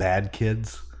the bad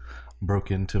kids broke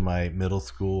into my middle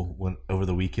school over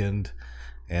the weekend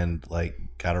and like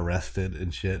got arrested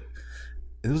and shit.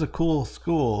 It was a cool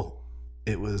school.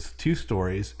 It was 2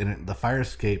 stories, and the fire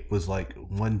escape was like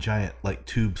one giant like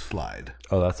tube slide,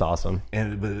 Oh, that's awesome.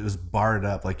 but it was barred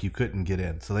up, like you couldn't get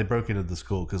in. So they broke into the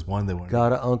school because they wanted.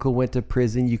 Got an uncle went to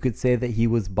prison. You could say that he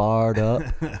was barred up.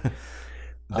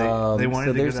 They wanted So to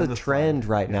go there's down a the trend slide.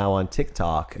 right now on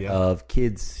TikTok Yeah. of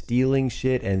kids stealing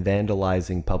shit and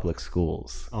vandalizing public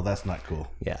schools. Oh, that's not cool.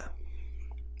 Yeah.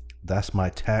 That's my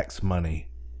tax money.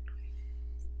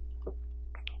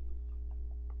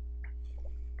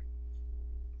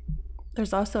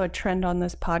 There's also a trend on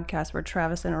this podcast where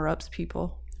Travis interrupts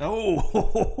people.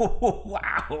 Oh,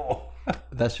 wow.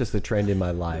 That's just a trend in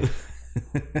my life.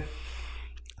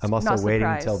 I'm also Not waiting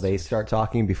surprised. until they start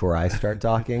talking before I start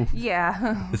talking.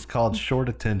 Yeah. It's called short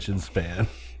attention span.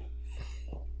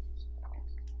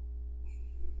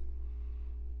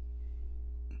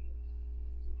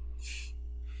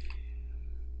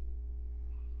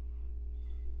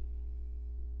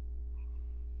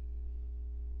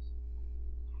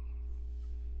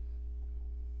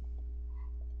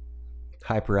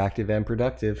 Hyperactive and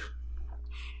productive.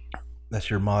 That's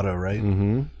your motto, right?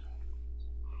 Mm-hmm.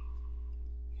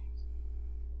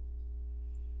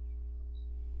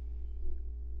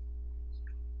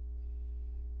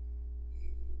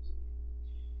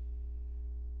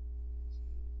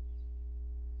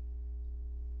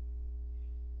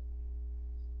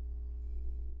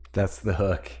 That's the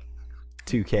hook.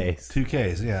 2 Ks. 2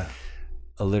 Ks, yeah.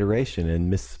 Alliteration and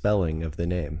misspelling of the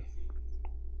name.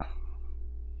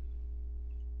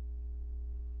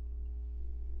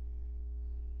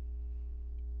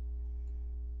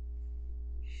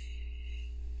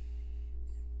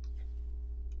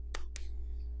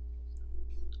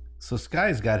 So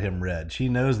Sky's got him red. She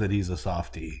knows that he's a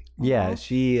softie. Yeah,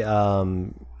 she's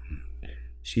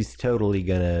totally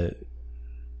gonna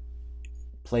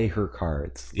play her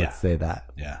cards. Let's say that.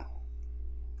 Yeah.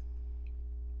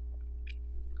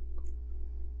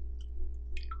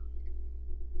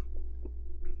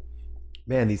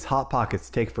 Man, these hot pockets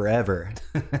take forever.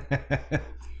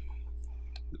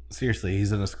 Seriously,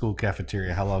 he's in a school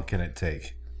cafeteria. How long can it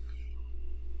take?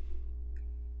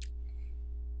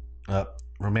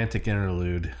 Romantic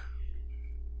interlude.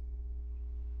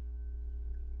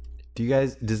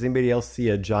 Does anybody else see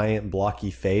a giant blocky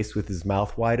face with his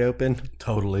mouth wide open?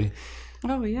 Totally.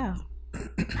 Oh, yeah.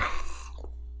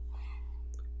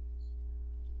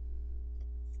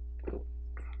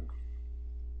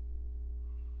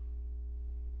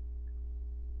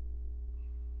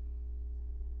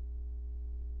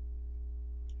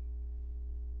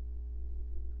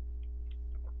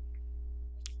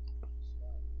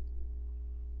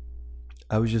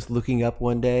 I was just looking up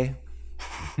one day.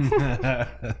 And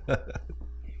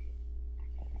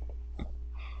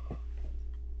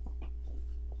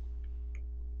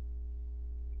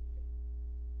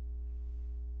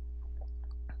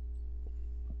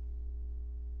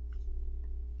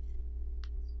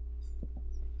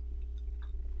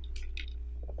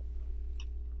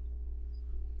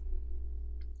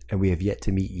we have yet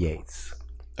to meet Yates.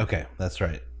 Okay, that's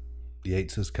right.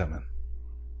 Yates is coming.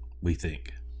 we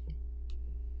think.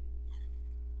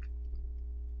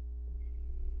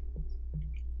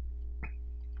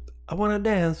 I want to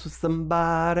dance with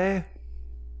somebody.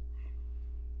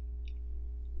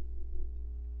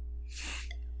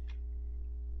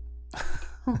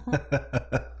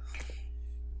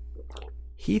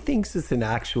 He thinks it's an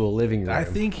actual living room. I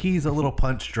think he's a little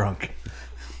punch drunk.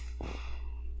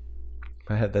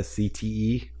 I had the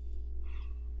CTE.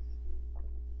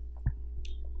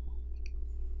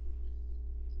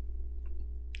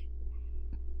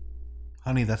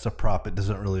 Honey, that's a prop. It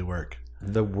doesn't really work.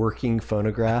 The working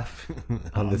phonograph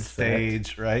on the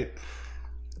stage, right?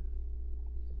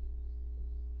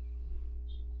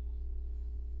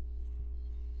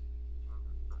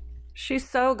 She's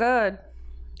so good.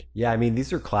 Yeah, I mean,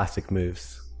 these are classic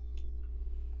moves.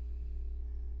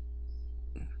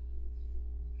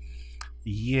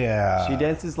 Yeah. She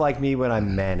dances like me when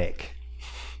I'm manic.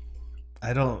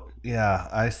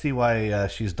 I see why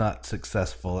she's not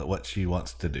successful at what she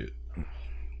wants to do.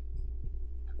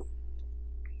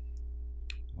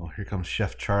 Well, here comes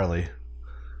Chef Charlie.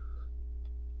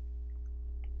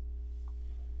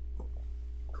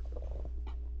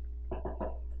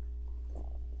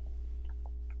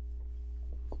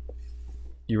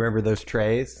 You remember those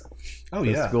trays? Oh,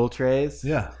 Those yeah. school trays?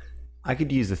 Yeah. I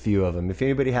could use a few of them. If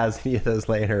anybody has any of those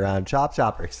laying around,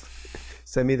 choppers,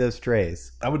 send me those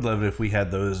trays. I would love it if we had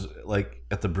those like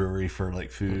at the brewery for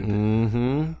like food.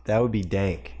 Mm-hmm. That would be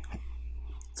dank.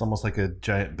 It's almost like a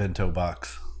giant bento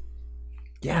box.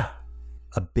 Yeah.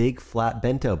 A big flat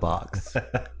bento box.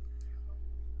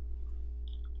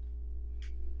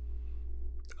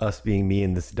 Us being me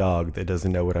and this dog that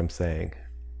doesn't know what I'm saying.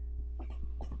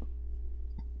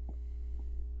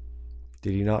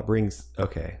 Did he not bring...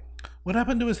 Okay. What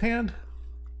happened to his hand?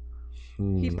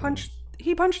 He punched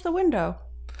the window.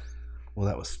 Well,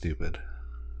 that was stupid.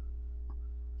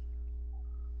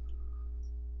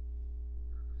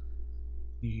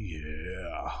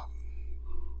 Yeah.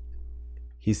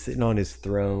 He's sitting on his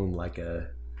throne like a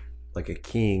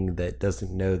king that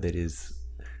doesn't know that his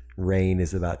reign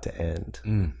is about to end.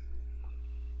 Mm.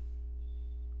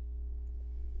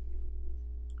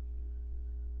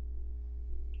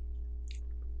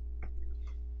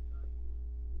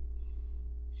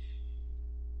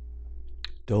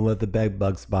 Don't let the bed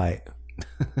bugs bite.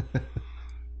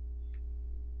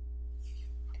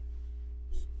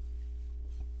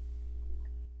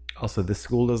 Also, this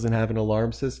school doesn't have an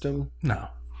alarm system. No.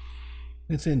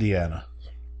 It's Indiana.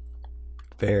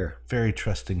 Fair. Very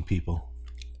trusting people.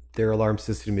 Their alarm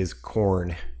system is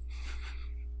corn.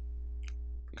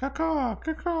 Caw,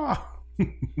 caw.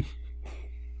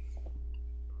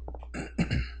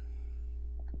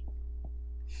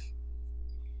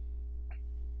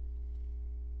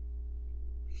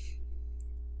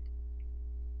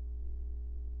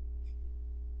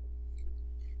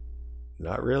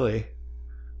 Not really.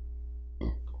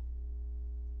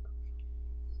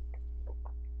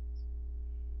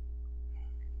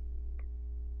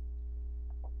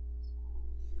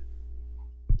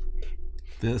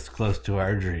 This close to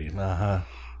our dream. Uh-huh.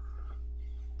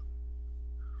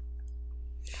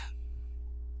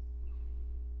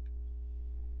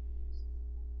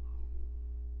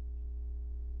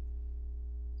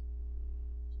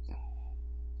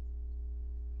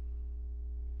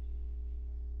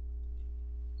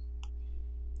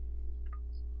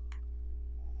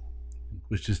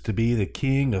 Which is to be the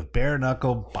king of bare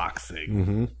knuckle boxing.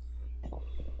 Mm-hmm.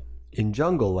 In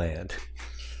Jungle Land.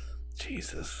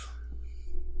 Jesus.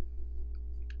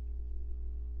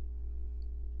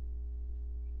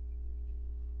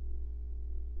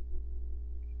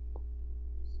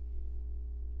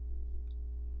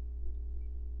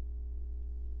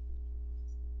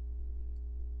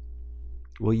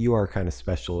 Well, you are kind of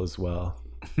special as well.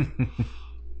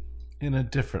 In a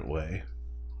different way.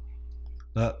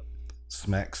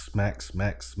 Smack, smack,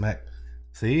 smack, smack.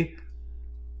 See?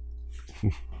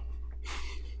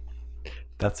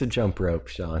 That's a jump rope,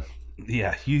 Sean.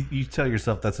 Yeah, you tell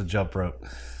yourself that's a jump rope.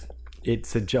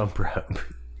 It's a jump rope.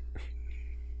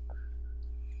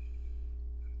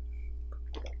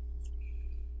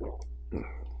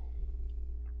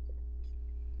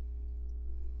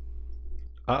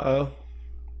 Uh-oh.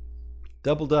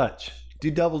 Double Dutch.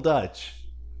 Do double Dutch.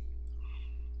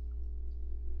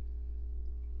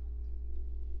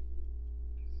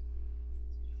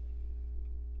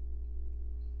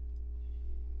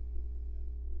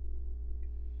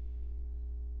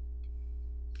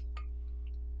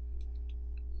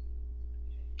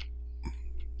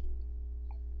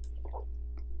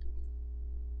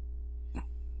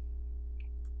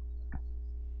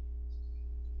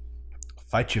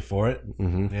 Fight you for it.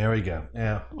 Mm-hmm. There we go.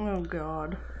 Yeah. Oh,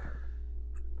 God.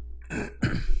 This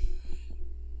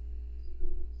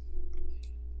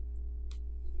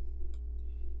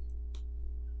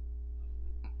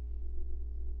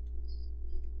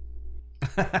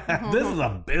is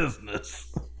a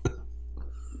business.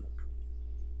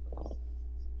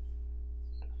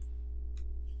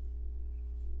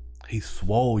 He's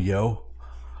swole, yo.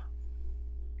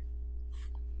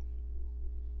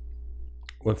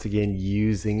 Once again,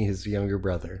 using his younger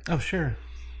brother. Oh, sure.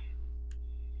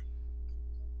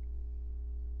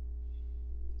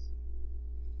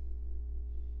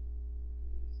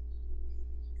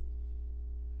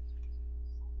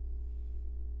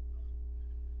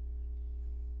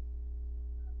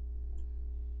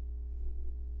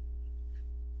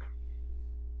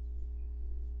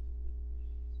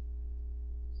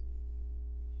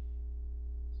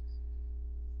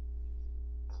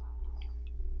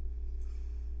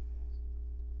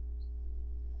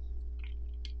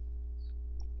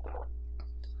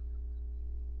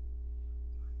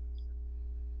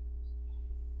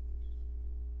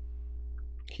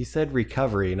 He said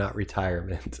recovery, not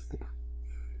retirement.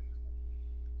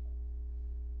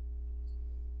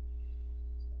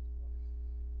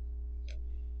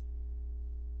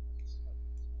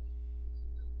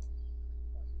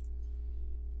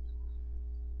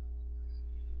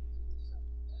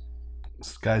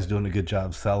 This guy's doing a good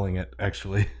job selling it,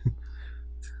 actually.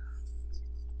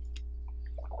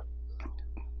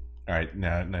 All right,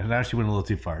 now she went a little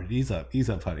too far. Ease up,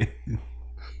 honey.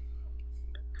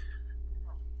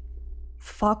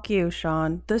 Fuck you,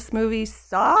 Sean. This movie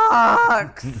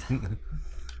sucks. I'd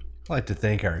like to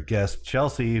thank our guest,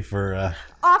 Chelsea, for...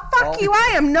 Oh, fuck you.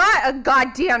 I am not a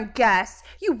goddamn guest.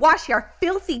 You wash your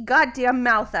filthy goddamn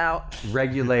mouth out.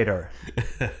 Regulator.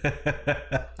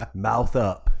 Mouth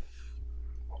up.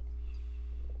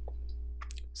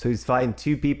 So he's fighting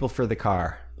two people for the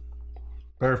car.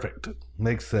 Perfect.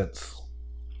 Makes sense.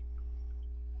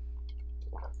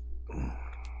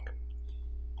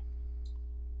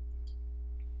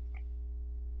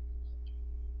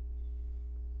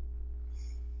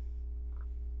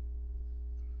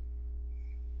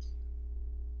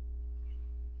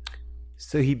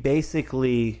 So he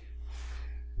basically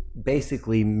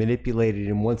manipulated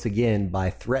him once again by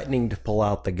threatening to pull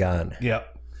out the gun.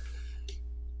 Yep.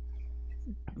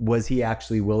 Was he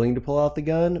actually willing to pull out the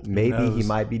gun? Maybe he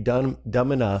might be dumb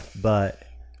enough, but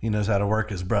he knows how to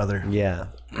work his brother. Yeah.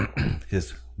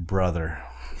 His brother.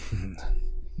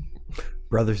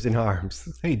 Brothers in arms.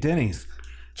 Hey, Denny's.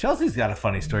 Chelsea's got a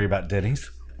funny story about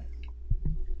Denny's.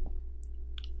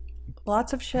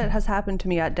 Lots of shit has happened to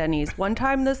me at Denny's. One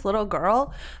time, this little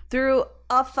girl threw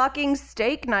a fucking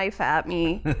steak knife at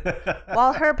me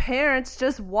while her parents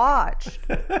just watched.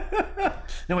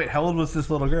 No, wait, how old was this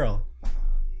little girl?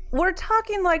 We're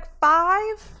talking like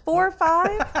 4 or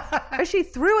 5. And she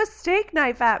threw a steak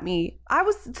knife at me. I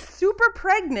was super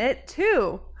pregnant,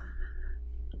 too.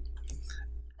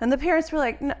 And the parents were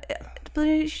like, no,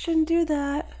 you shouldn't do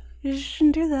that. You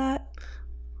shouldn't do that.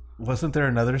 Wasn't there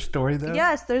another story, though?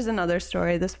 Yes, there's another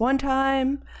story. This one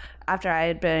time, after I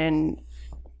had been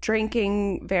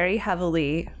drinking very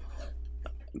heavily,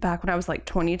 back when I was like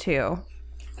 22,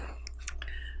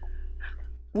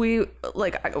 I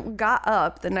got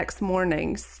up the next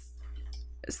morning,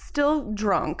 still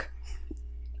drunk.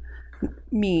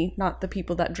 Me, not the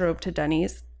people that drove to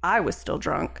Denny's. I was still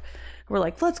drunk. We're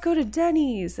like, let's go to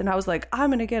Denny's. And I was like,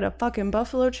 I'm going to get a fucking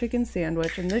buffalo chicken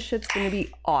sandwich and this shit's going to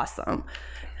be awesome.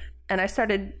 And I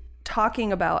started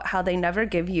talking about how they never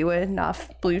give you enough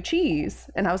blue cheese.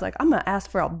 And I was like, I'm going to ask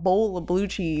for a bowl of blue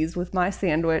cheese with my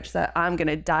sandwich that I'm going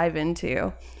to dive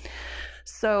into.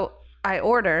 So I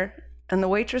order, and the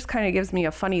waitress kind of gives me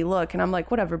a funny look. And I'm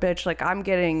like, whatever, bitch. Like, I'm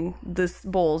getting this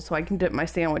bowl so I can dip my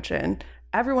sandwich in.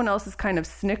 Everyone else is kind of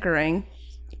snickering.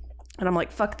 And I'm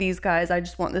like, fuck these guys. I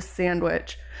just want this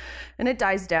sandwich. And it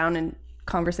dies down and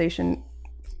conversation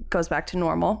goes back to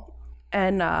normal.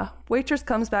 And waitress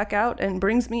comes back out and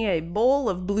brings me a bowl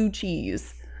of blue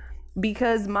cheese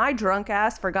because my drunk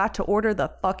ass forgot to order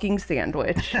the fucking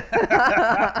sandwich.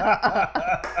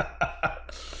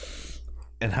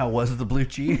 And how was the blue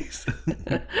cheese?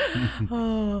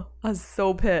 Oh, I was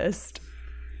so pissed.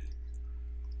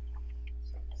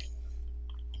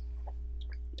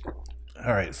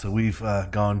 All right, so we've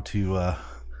gone to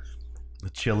the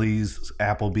Chili's,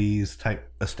 Applebee's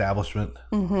type establishment.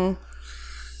 Mm-hmm.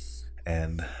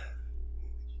 And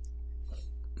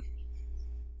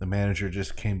the manager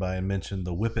just came by and mentioned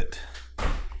the Whippet.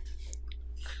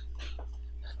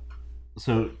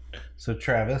 So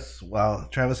Travis, while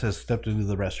Travis has stepped into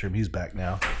the restroom, he's back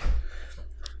now.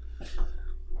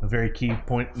 very key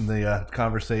point in the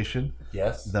conversation.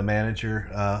 Yes. The manager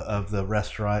of the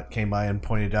restaurant came by and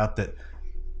pointed out that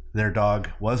their dog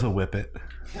was a Whippet.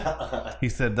 He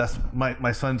said, "That's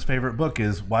my son's favorite book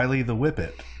is Wiley the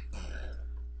Whippet."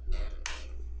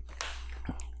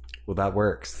 Well, that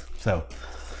works. So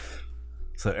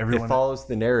It everyone follows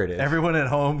the narrative. everyone at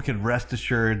home can rest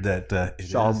assured that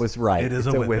Sean was right. It is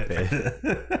It's a a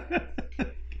Whippet.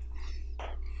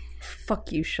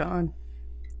 Fuck you, Sean.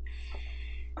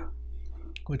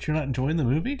 What, you're not enjoying the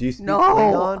movie? Do you speak No.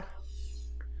 Klingon?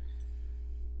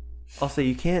 Also,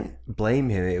 you can't blame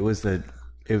him. It was a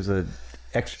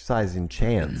exercise in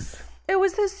chance. It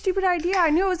was his stupid idea. I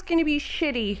knew it was going to be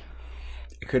shitty.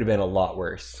 It could have been a lot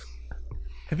worse.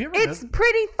 Have you ever It's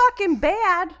pretty fucking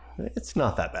bad. It's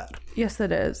not that bad. Yes,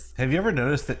 it is. Have you ever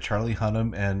noticed that Charlie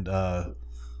Hunnam and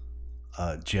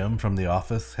Jim from The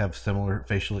Office have similar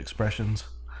facial expressions?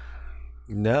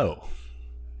 No.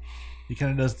 He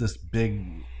kind of does this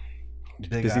big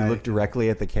Does he eye. look directly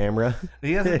at the camera?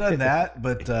 He hasn't done that,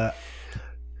 but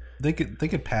they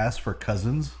could pass for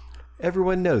cousins.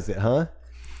 Everyone knows it, huh?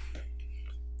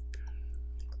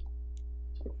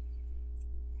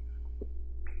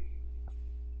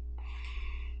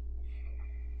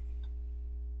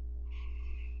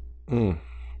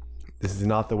 This is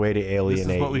not the way to This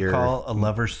alienate is what we your call a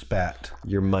lover spat.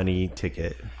 your money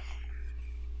ticket.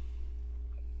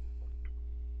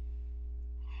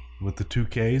 With the 2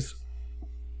 Ks.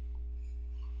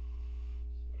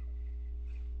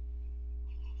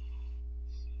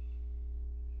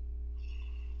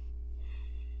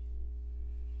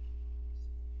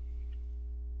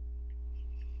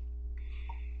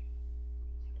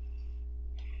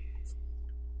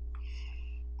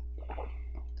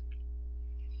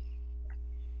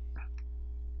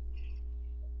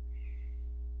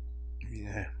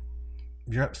 Yeah.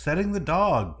 You're upsetting the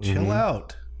dog. Chill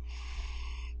out.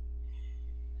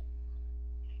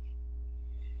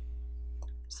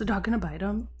 Is the dog going to bite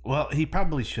him? Well, he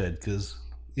probably should, because,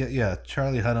 yeah,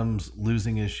 Charlie Hunnam's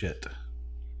losing his shit.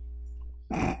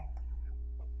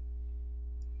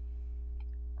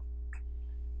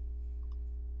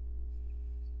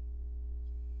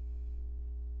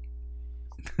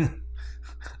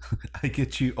 I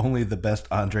get you only the best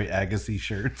Andre Agassi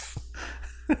shirts.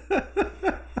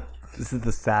 This is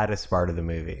the saddest part of the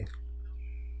movie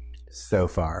so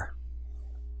far.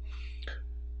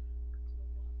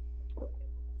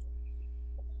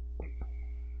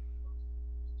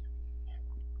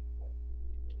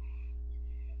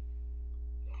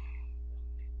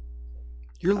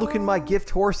 You're looking my gift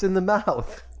horse in the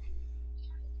mouth.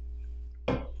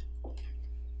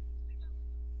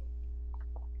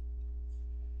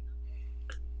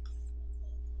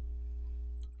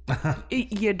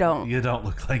 You don't. You don't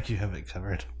look like you have it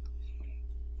covered.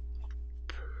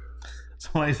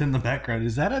 Somebody's in the background.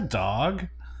 Is that a dog?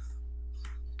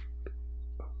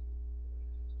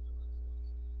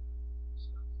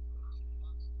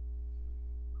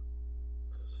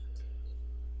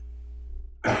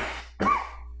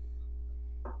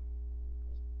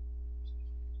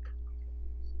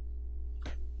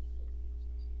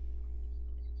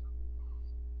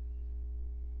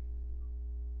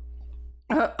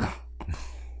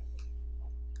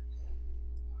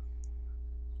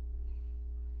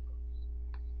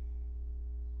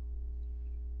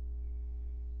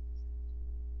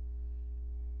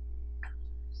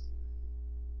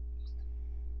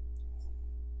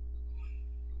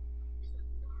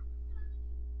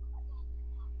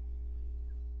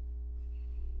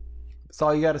 That's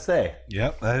all you got to say.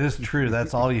 Yep, that is true.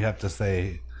 That's all you have to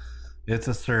say. It's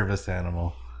a service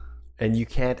animal. And you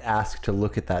can't ask to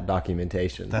look at that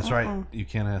documentation. That's right. You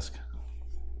can't ask.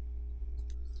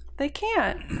 They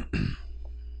can't.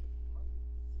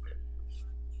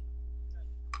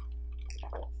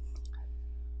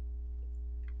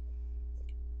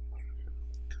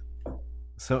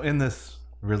 So in this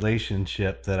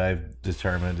relationship that I've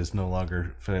determined is no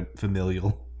longer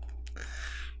familial,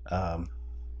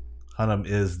 Hunnam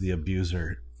is the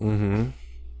abuser. Mm-hmm.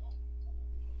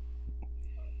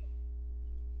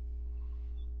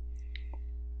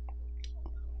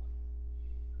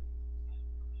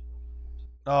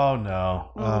 Oh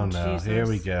no. Oh no. Jesus. Here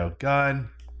we go. Gun.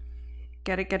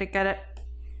 Get it, get it, get it.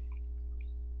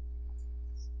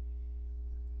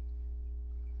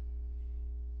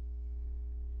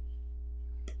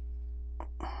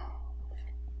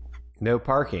 No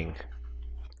parking.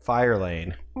 Fire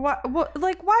lane. What,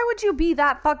 like, why would you be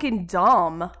that fucking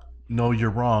dumb? No,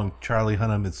 you're wrong. Charlie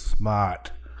Hunnam is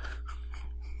smart.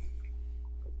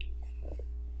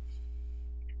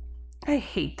 I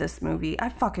hate this movie. I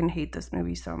fucking hate this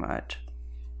movie so much.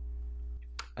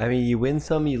 I mean, you win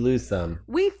some, you lose some.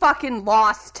 We fucking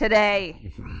lost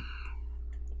today.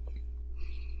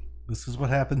 This is what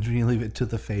happens when you leave it to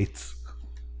the fates.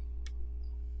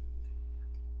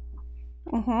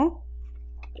 Mm-hmm.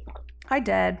 I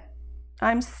did.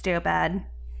 I'm stupid.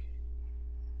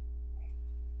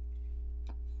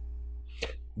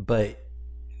 But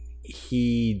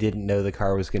he didn't know the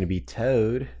car was going to be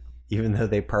towed, even though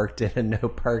they parked in a no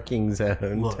parking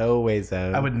zone, Look, towaway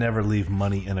zone. I would never leave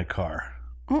money in a car.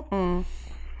 Mm-mm.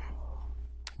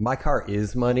 My car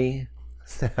is money,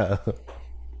 so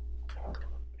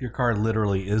Your car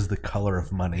literally is the color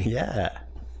of money. yeah.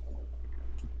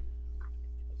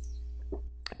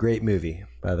 Great movie,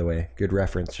 by the way. Good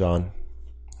reference, Sean.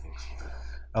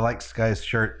 I like Sky's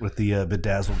shirt with the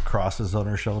bedazzled crosses on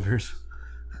her shoulders.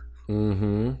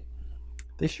 Mm-hmm.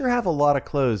 They sure have a lot of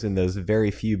clothes in those very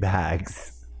few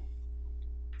bags.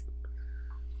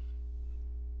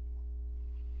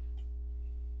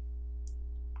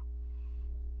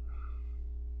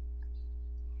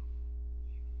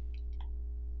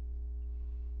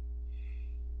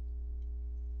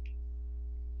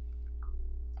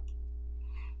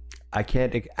 I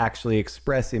can't actually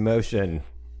express emotion.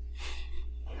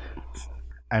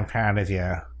 I'm proud of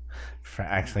you for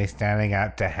actually standing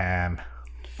up to him.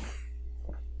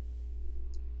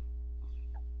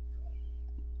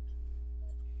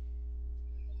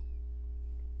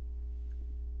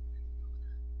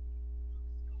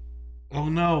 Oh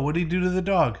no, what did he do to the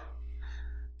dog?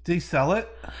 Did he sell it?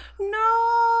 No!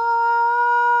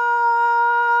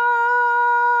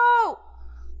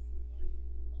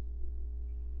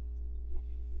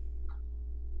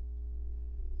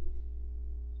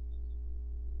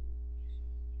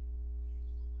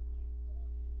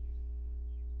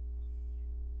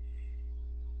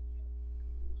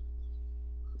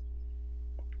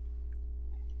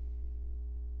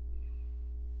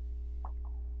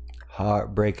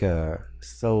 Heartbreaker,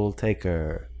 soul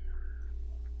taker.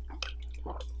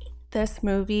 This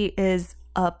movie is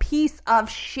a piece of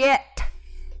shit.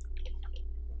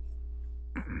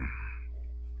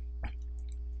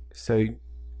 So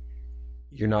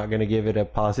you're not going to give it a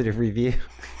positive review?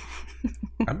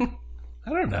 I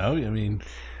don't know. I mean,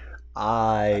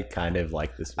 I kind of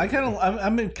like this movie.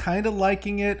 I'm kind of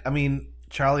liking it. I mean,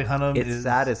 Charlie Hunnam It's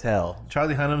sad as hell.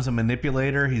 Charlie Hunnam's a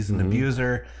manipulator. He's an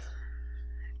abuser.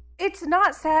 It's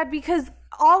not sad because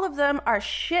all of them are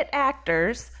shit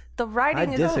actors. The I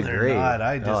writing is disagree. They're not.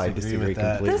 I No, I disagree disagree with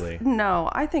that. completely. no,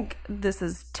 I think this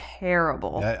is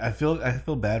terrible. I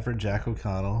feel bad for Jack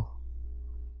O'Connell.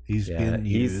 He's been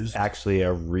used. He's actually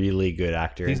a really good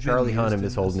actor. He's And been Charlie used Hunnam in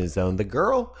is holding this. his own. The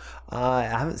girl, I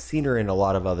haven't seen her in a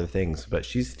lot of other things, but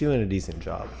she's doing a decent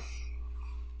job.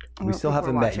 I We don't still think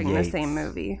haven't we're met watching Yates. the same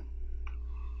movie.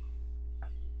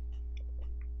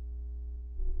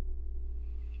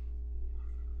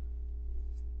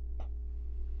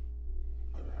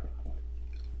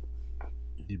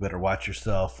 You better watch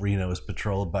yourself. Reno is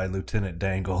patrolled by Lieutenant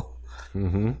Dangle.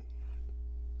 Mm-hmm.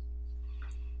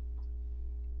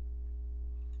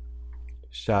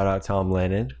 Shout out Tom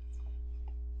Lennon.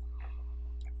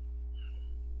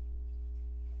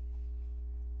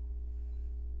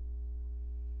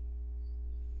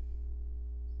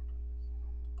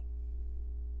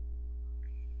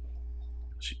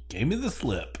 She gave me the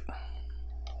slip.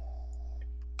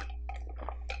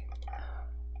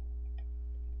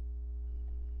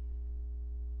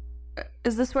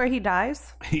 Is this where he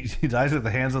dies? He dies at the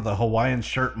hands of the Hawaiian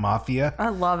shirt mafia. I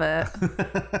love it.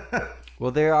 Well,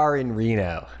 they are in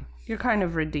Reno. You're kind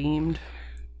of redeemed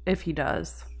if he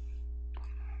does.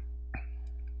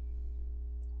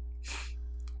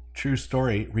 True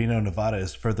story. Reno, Nevada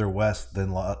is further west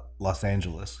than Los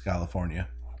Angeles, California.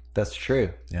 That's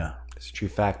true. Yeah. It's a true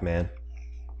fact, man.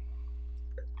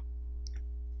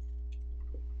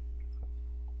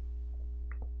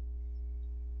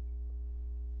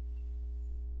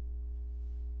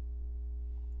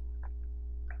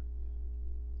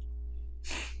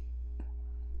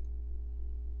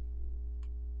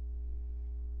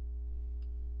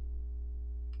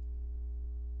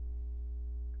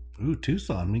 Ooh,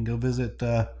 Tucson. We can go visit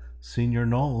Senior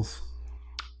Knowles.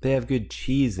 They have good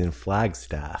cheese in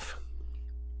Flagstaff.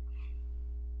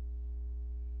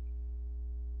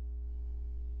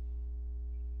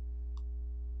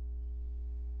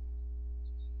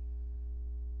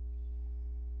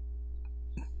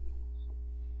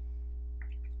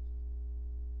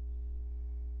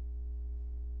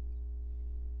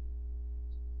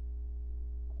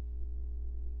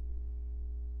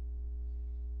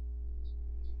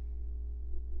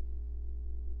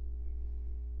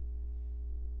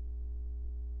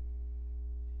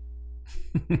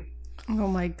 Oh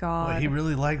my Boy, god. he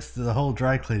really likes the whole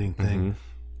dry cleaning thing.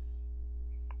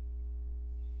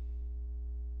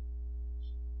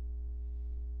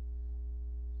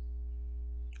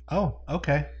 Oh,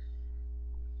 okay.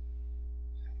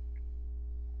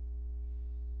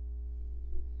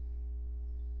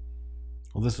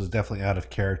 Well, this was definitely out of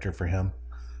character for him.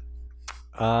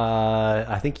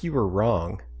 I think you were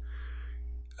wrong.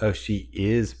 Oh, she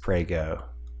is Prego.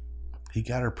 He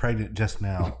got her pregnant just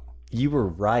now. You were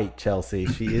right, Chelsea.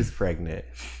 She is pregnant.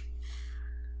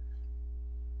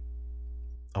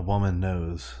 A woman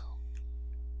knows.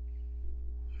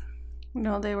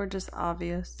 No, they were just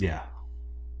obvious. Yeah.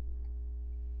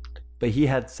 But he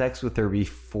had sex with her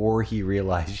before he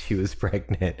realized she was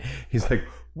pregnant. He's like,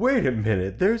 wait a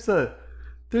minute, there's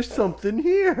something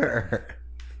here.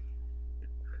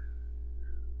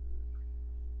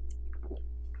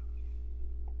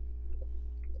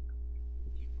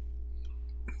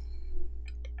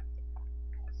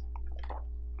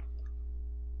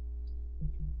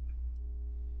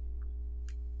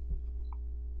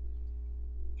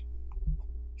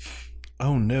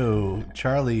 Oh no,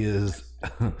 Charlie is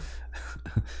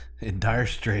in dire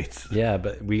straits. Yeah,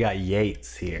 but we got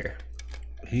Yates here.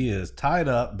 He is tied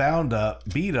up, bound up,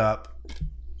 beat up.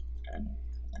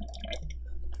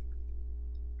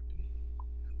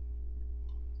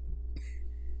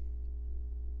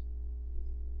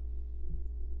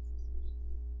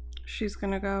 She's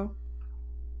gonna go.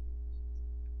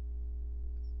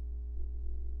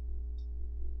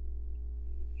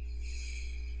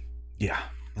 Yeah,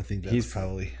 I think that's He's-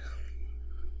 probably.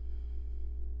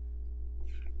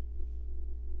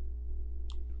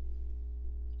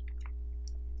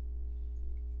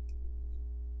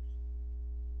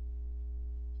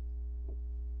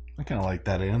 I kind of like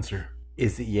that answer.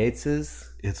 Is it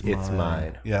Yates's? It's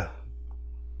mine. Yeah.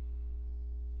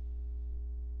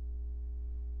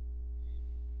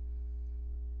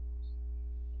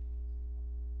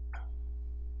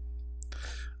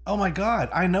 Oh my God,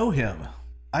 I know him.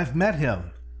 I've met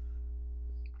him.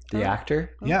 The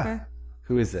actor? Yeah. Okay.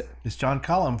 Who is it? It's John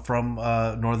Cullum from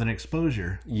Northern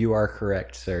Exposure. You are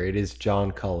correct, sir. It is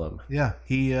John Cullum. Yeah,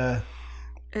 he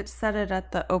It said it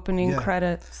at the opening Yeah.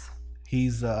 credits.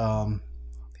 he's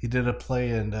he did a play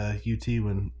in UT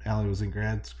when Allie was in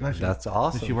grad school. That's She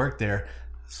awesome. worked there.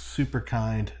 Super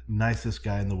kind, nicest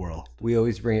guy in the world. We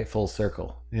always bring it full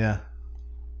circle. Yeah.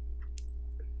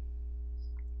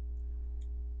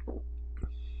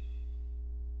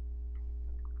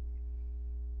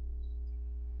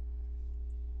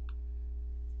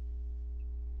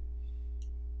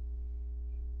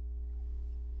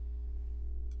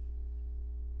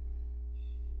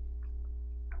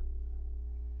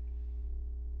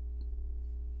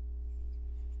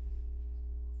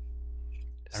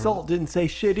 Salt didn't say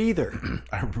shit either.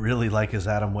 I really like his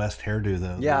Adam West hairdo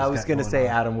though. Yeah, that I he's was got going to going say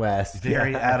on. Adam West.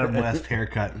 Very Yeah. Adam West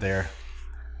haircut there.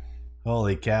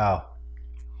 Holy cow.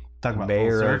 Talk about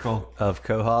Mayor full of, circle. of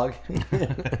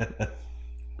Quahog.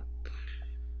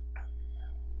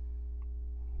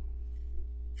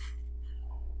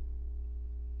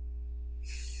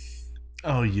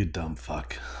 Oh, you dumb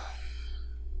fuck.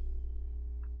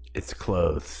 It's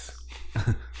clothes.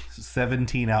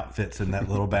 17 outfits in that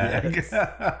little bag.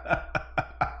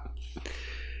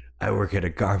 I work at a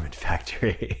garment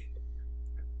factory.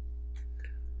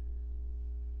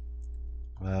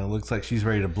 Well, looks like she's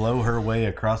ready to blow her way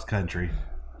across country.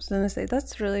 I was gonna say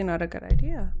that's really not a good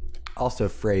idea. Also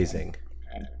phrasing.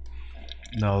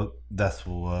 No, that's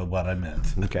what I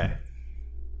meant. Okay.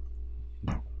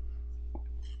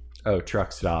 Oh,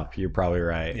 truck stop. You're probably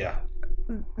right. Yeah.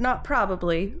 Not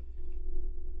probably.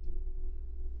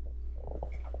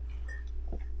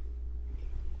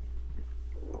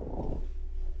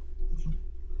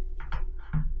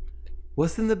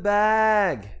 What's in the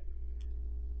bag?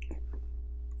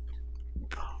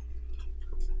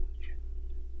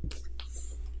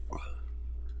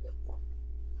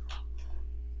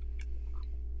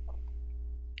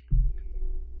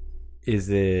 Is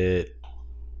it...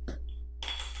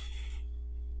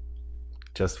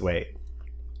 Just wait.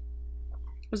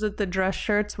 Was it the dress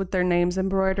shirts with their names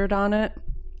embroidered on it?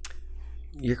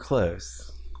 You're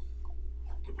close.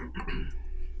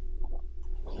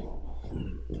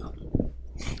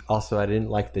 Also, I didn't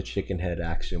like the chicken head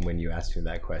action when you asked me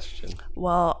that question.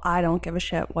 Well, I don't give a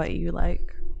shit what you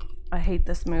like. I hate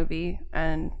this movie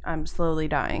and I'm slowly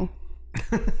dying.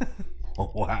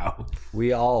 Oh, wow.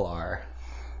 We all are.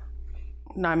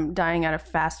 And I'm dying at a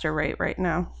faster rate right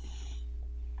now.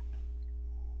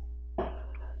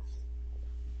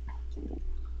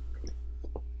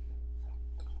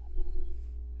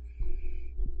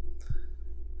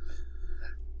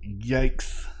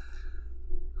 Yikes.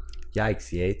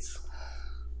 Yikes, Yates.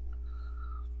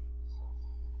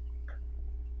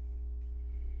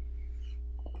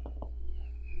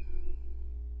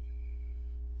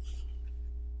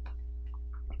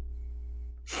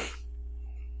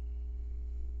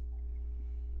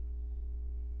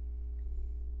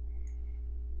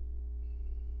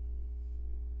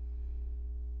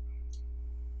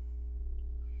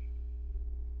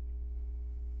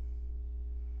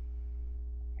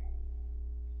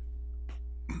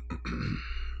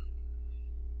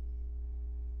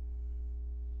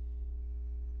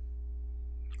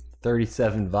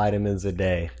 $37 vitamins a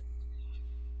day.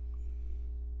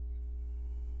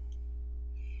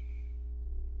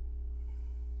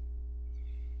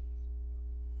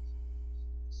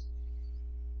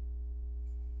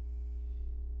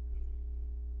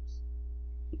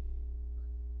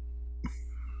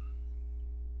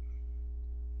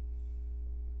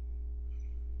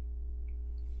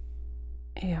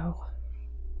 Ew.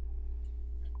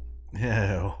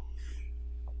 Ew.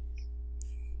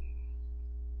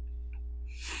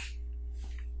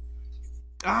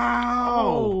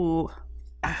 Ow!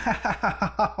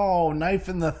 Ow! Knife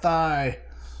in the thigh.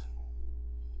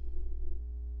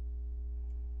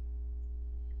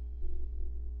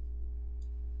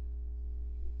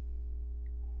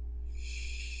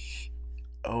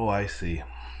 Oh, I see.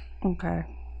 Okay.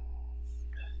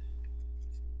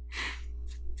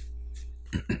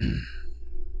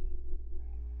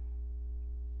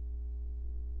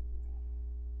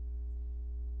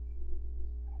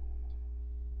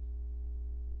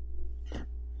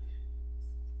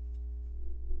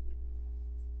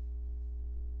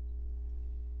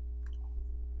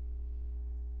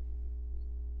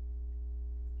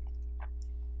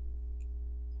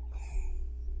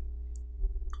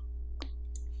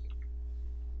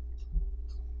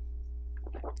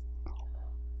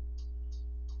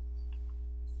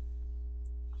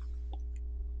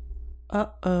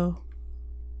 Uh-oh.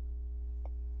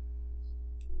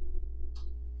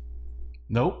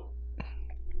 Nope.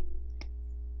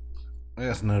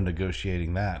 There's no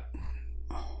negotiating that.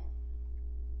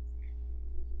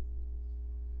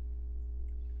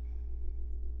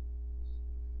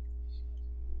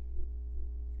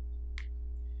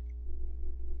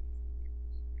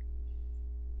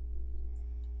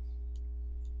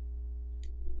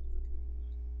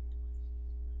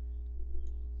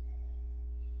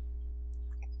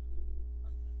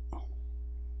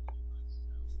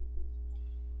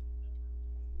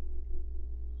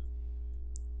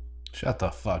 Shut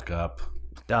the fuck up.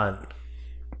 Done.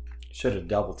 Should have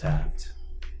double tapped.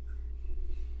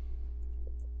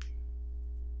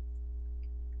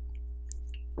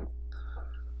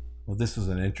 Well, this is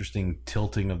an interesting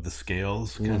tilting of the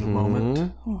scales kind of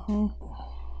moment. Mm-hmm.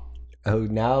 Oh,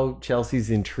 now Chelsea's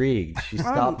intrigued. She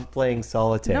stopped playing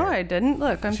solitaire. No, I didn't.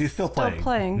 Look, I'm She's still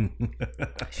playing.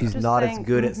 She's just not saying, as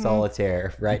good at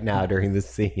solitaire right now during this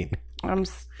scene. I'm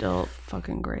still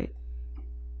fucking great.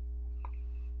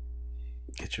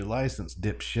 Get your license,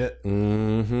 dipshit.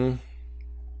 Mm-hmm.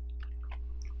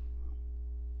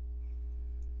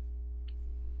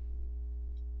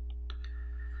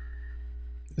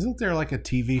 Isn't there like a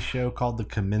TV show called The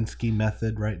Kaminsky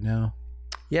Method right now?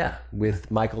 Yeah, with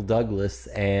Michael Douglas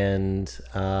and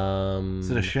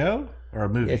Is it a show or a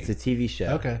movie? It's a TV show.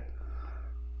 Okay.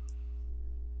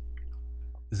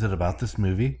 Is it about this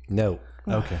movie? No.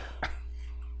 Okay.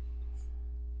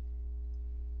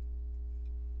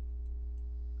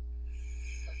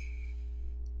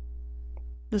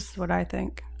 This is what I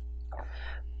think.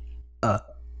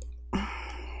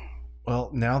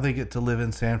 Well, now they get to live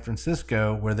in San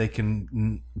Francisco where they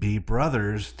can be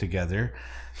brothers together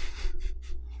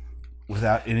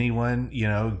without anyone,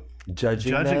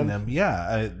 Judging them.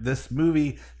 Yeah, this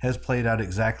movie has played out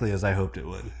exactly as I hoped it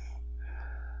would.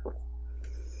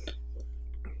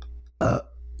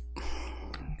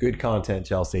 Good content,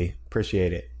 Chelsea.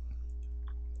 Appreciate it.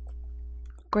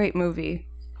 Great movie.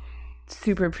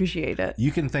 Super appreciate it.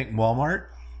 You can thank Walmart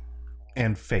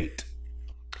and Fate.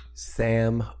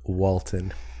 Sam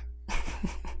Walton.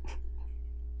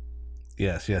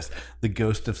 Yes. The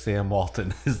ghost of Sam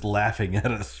Walton is laughing at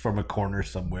us from a corner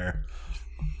somewhere.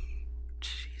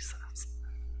 Jesus.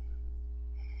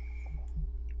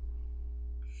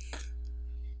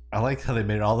 I like how they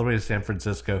made it all the way to San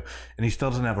Francisco and he still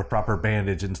doesn't have a proper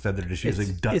bandage. Instead, they're just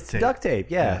using duct tape. It's duct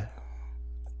tape, yeah.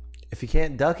 If you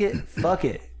can't duck it, fuck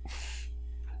it.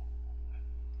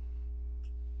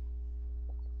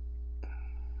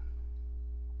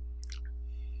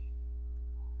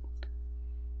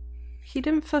 He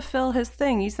didn't fulfill his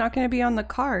thing. He's not going to be on the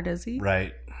card, is he?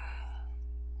 Right.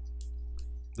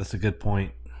 That's a good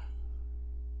point.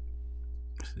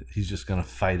 He's just going to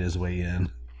fight his way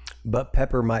in. But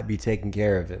Pepper might be taking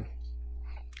care of him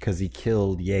because he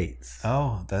killed Yates.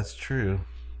 Oh, that's true.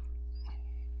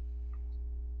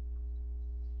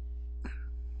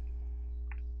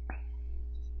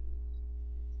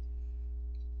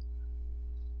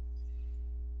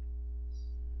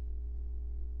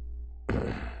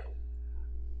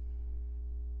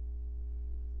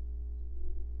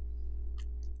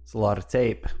 It's a lot of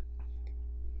tape.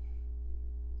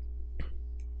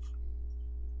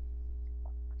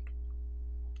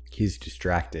 He's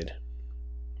distracted.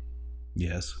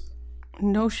 Yes.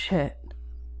 No shit.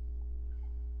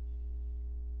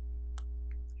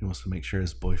 He wants to make sure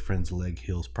his boyfriend's leg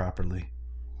heals properly.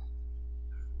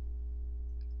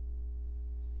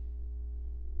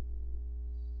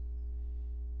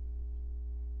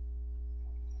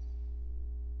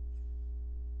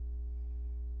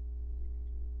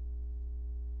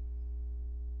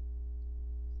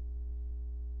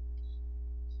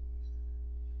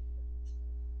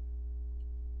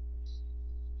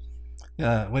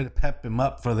 Way to pep him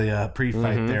up for the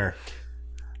pre-fight there.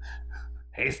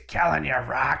 He's killing you,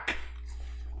 Rock.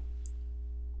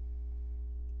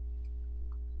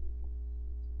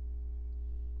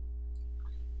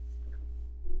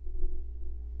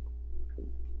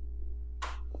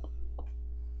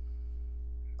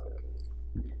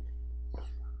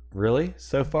 Really?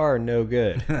 So far, no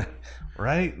good.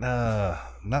 Right?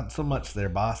 Not so much there,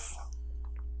 boss.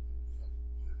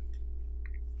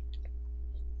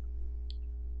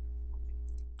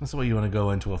 That's the way you want to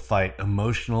go into a fight,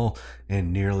 emotional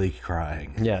and nearly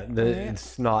crying. Yeah, the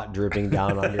snot dripping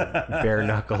down on your bare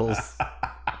knuckles.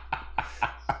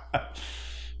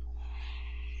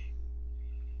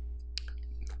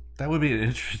 That would be an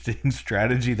interesting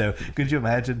strategy, though. Could you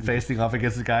imagine facing off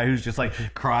against a guy who's just like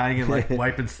crying and like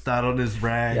wiping snot on his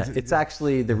rags? Yeah, it's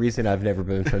actually the reason I've never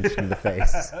been punched in the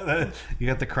face. You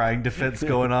got the crying defense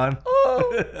going on.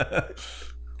 I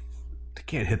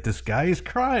can't hit this guy. He's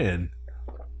crying.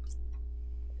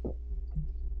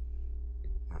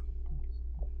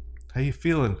 How you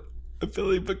feeling? I'm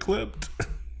feeling verklempt.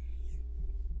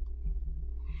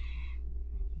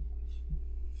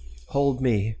 Hold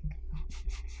me.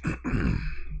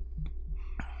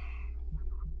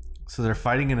 So they're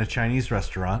fighting in a Chinese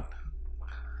restaurant.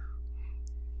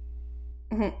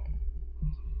 Mhm.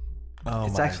 Oh,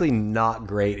 It's actually not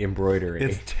great embroidery.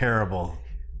 It's terrible.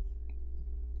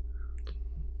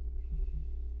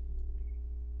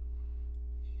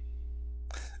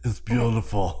 It's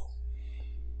beautiful.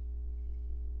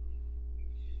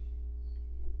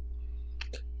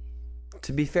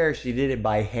 To be fair, she did it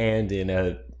by hand in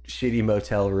a shitty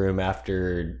motel room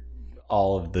after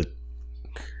all of the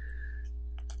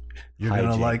You're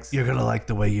gonna hijinks. like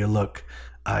the way you look.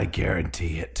 I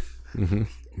guarantee it. Mhm.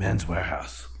 Men's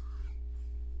Warehouse.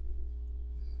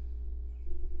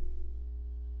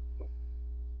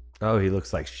 Oh, he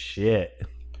looks like shit.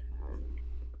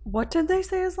 What did they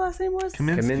say his last name was?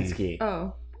 Kaminsky.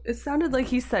 Oh, it sounded like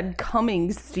he said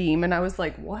coming steam, and I was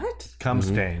like, what? Cum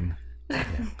stain.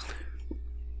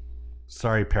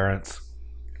 Sorry, parents.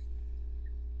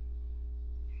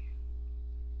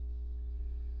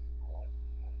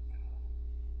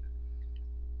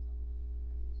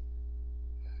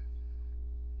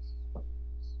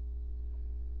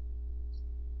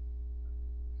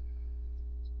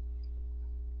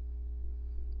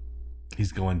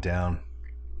 He's going down.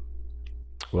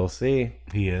 We'll see.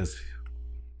 He is.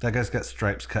 That guy's got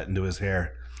stripes cut into his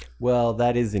hair. Well,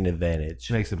 that is an advantage.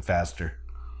 Which makes him faster.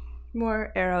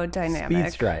 More aerodynamic.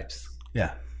 Speed stripes.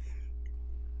 Yeah.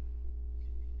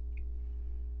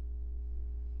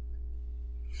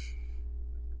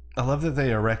 I love that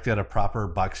they erected a proper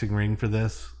boxing ring for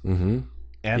this. Mm-hmm.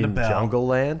 And a In bell. Jungle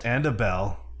Land? And a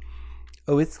bell.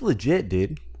 Oh, it's legit,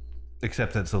 dude.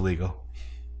 Except it's illegal.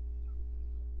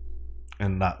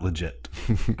 And not legit.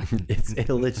 It's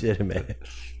illegitimate.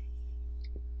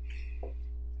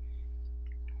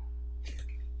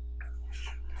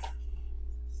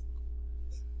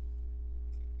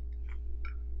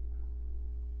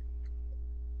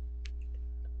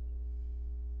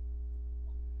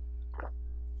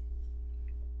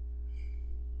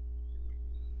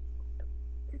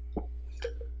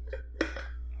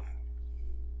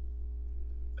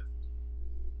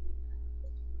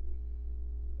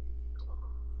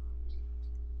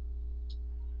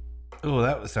 Oh,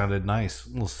 that sounded nice. A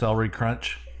little celery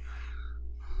crunch.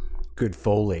 Good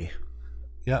Foley.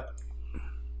 Yep.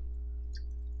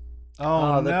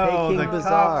 Oh, the no, Peking the Bazaar.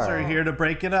 cops are here to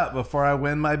break it up before I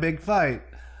win my big fight.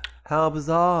 How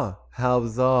bizarre. How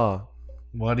bizarre.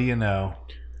 What do you know?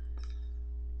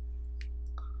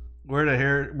 We're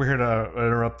here to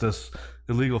interrupt this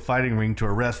illegal fighting ring to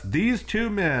arrest these two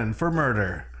men for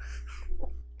murder.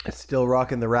 It's still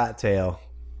rocking the rat tail.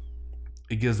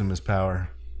 It gives him his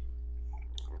power.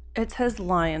 It's his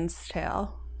lion's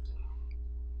tail.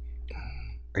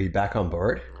 Are you back on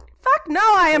board? Fuck no,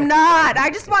 I am not. I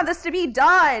just want this to be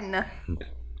done.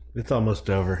 It's almost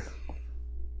over.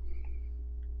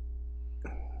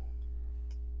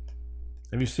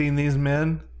 Have you seen these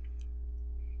men?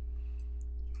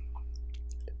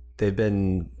 They've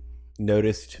been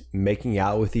noticed making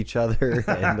out with each other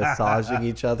and massaging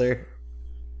each other.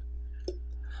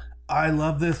 I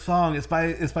love this song. It's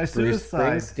by Bruce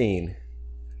Suicide. Springsteen.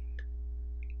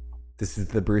 This is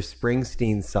the Bruce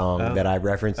Springsteen song that I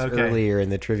referenced earlier in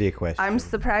the trivia question. I'm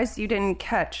surprised you didn't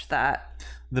catch that.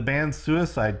 The band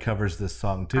Suicide covers this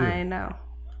song too. I know.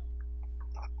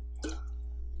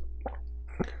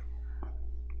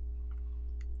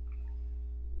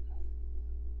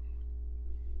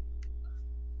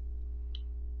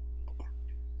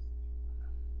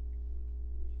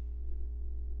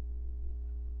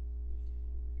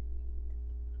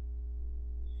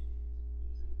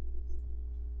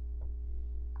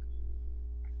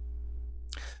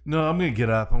 No, I'm gonna get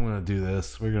up. I'm gonna do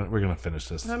this. We're gonna finish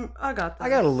this. I got that. I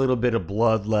got a little bit of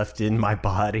blood left in my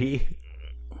body.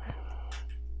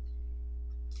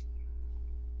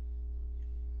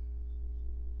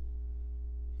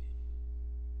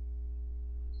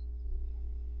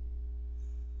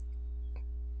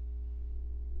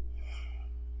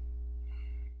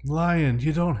 Lion,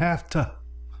 you don't have to.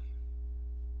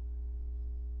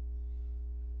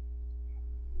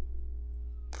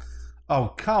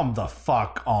 Oh, come the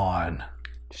fuck on.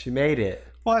 She made it.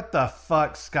 What the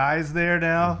fuck? Sky's there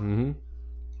now? Mm-hmm.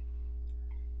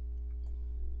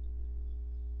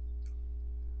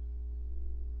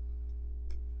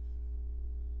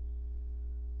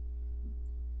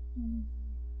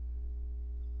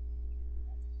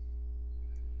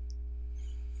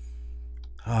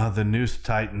 Ah, the Noose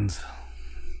Titans.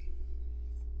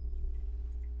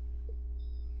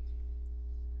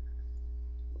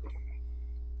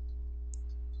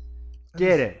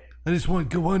 Get it. I just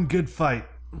want one good fight.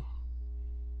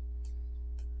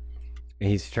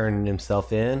 He's turning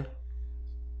himself in.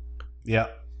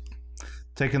 Yep.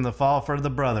 Taking the fall for the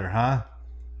brother, huh?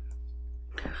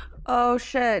 Oh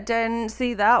shit, didn't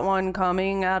see that one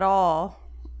coming at all.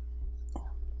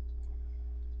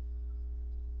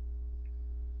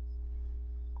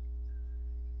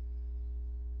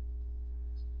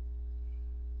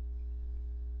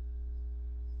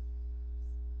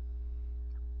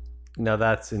 No,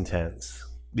 that's intense.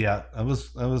 Yeah, that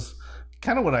was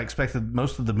kind of what I expected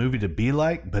most of the movie to be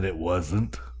like, but it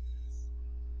wasn't.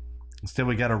 Instead,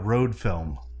 we got a road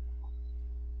film.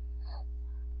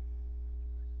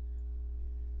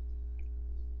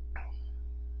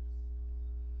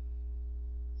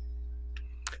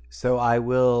 So I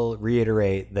will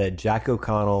reiterate that Jack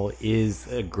O'Connell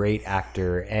is a great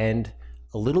actor and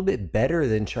a little bit better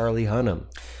than Charlie Hunnam.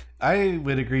 I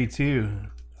would agree too.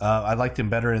 I liked him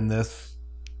better in this.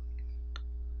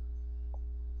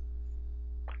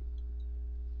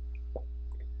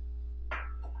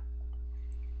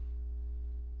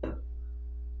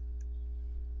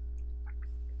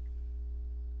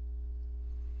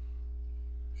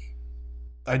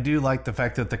 I do like the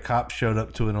fact that the cops showed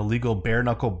up to an illegal bare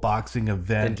knuckle boxing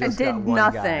event just did got one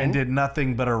nothing. guy. and did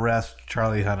nothing but arrest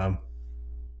Charlie Hunnam.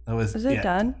 That was Is it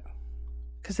done?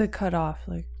 Because it cut off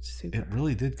like super. It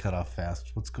really did cut off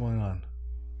fast. What's going on?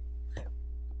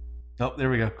 Oh,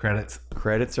 there we go. Credits.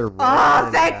 Credits are Oh,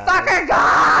 rolling, thank guys. fucking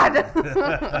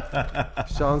God!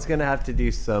 Sean's going to have to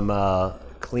do some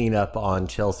cleanup on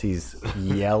Chelsea's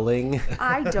yelling.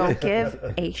 I don't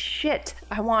give a shit.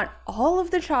 I want all of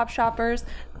the Chop Shoppers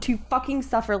to fucking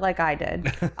suffer like I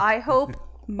did. I hope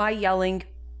my yelling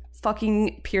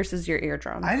fucking pierces your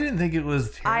eardrums. I didn't think it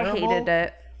was I terrible. hated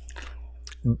it.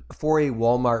 For a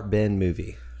Walmart bin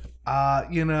movie.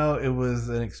 It was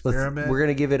an experiment. We're going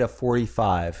to give it a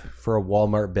 45 for a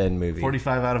Walmart bin movie.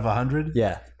 45 out of 100?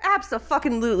 Yeah.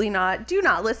 Absolutely not. Do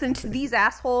not listen to these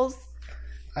assholes.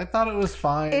 I thought it was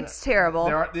fine. It's terrible.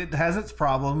 It has its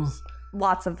problems.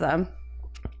 Lots of them.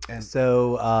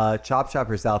 So, Chop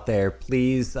Shoppers out there,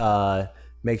 please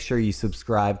make sure you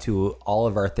subscribe to all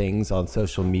of our things on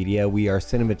social media. We are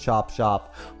Cinema Chop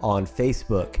Shop on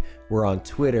Facebook. We're on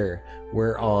Twitter.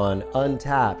 We're on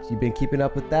Untapped. You've been keeping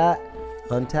up with that?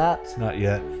 Untapped? Not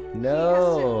yet.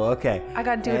 No. Okay. I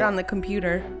gotta do it on the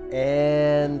computer.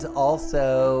 And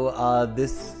also,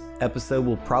 this episode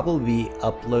will probably be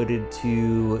uploaded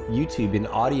to YouTube in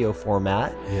audio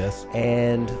format. Yes.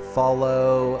 And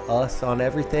follow us on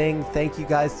everything. Thank you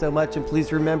guys so much. And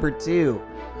please remember to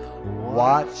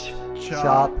watch,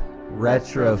 Chop,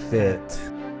 retrofit.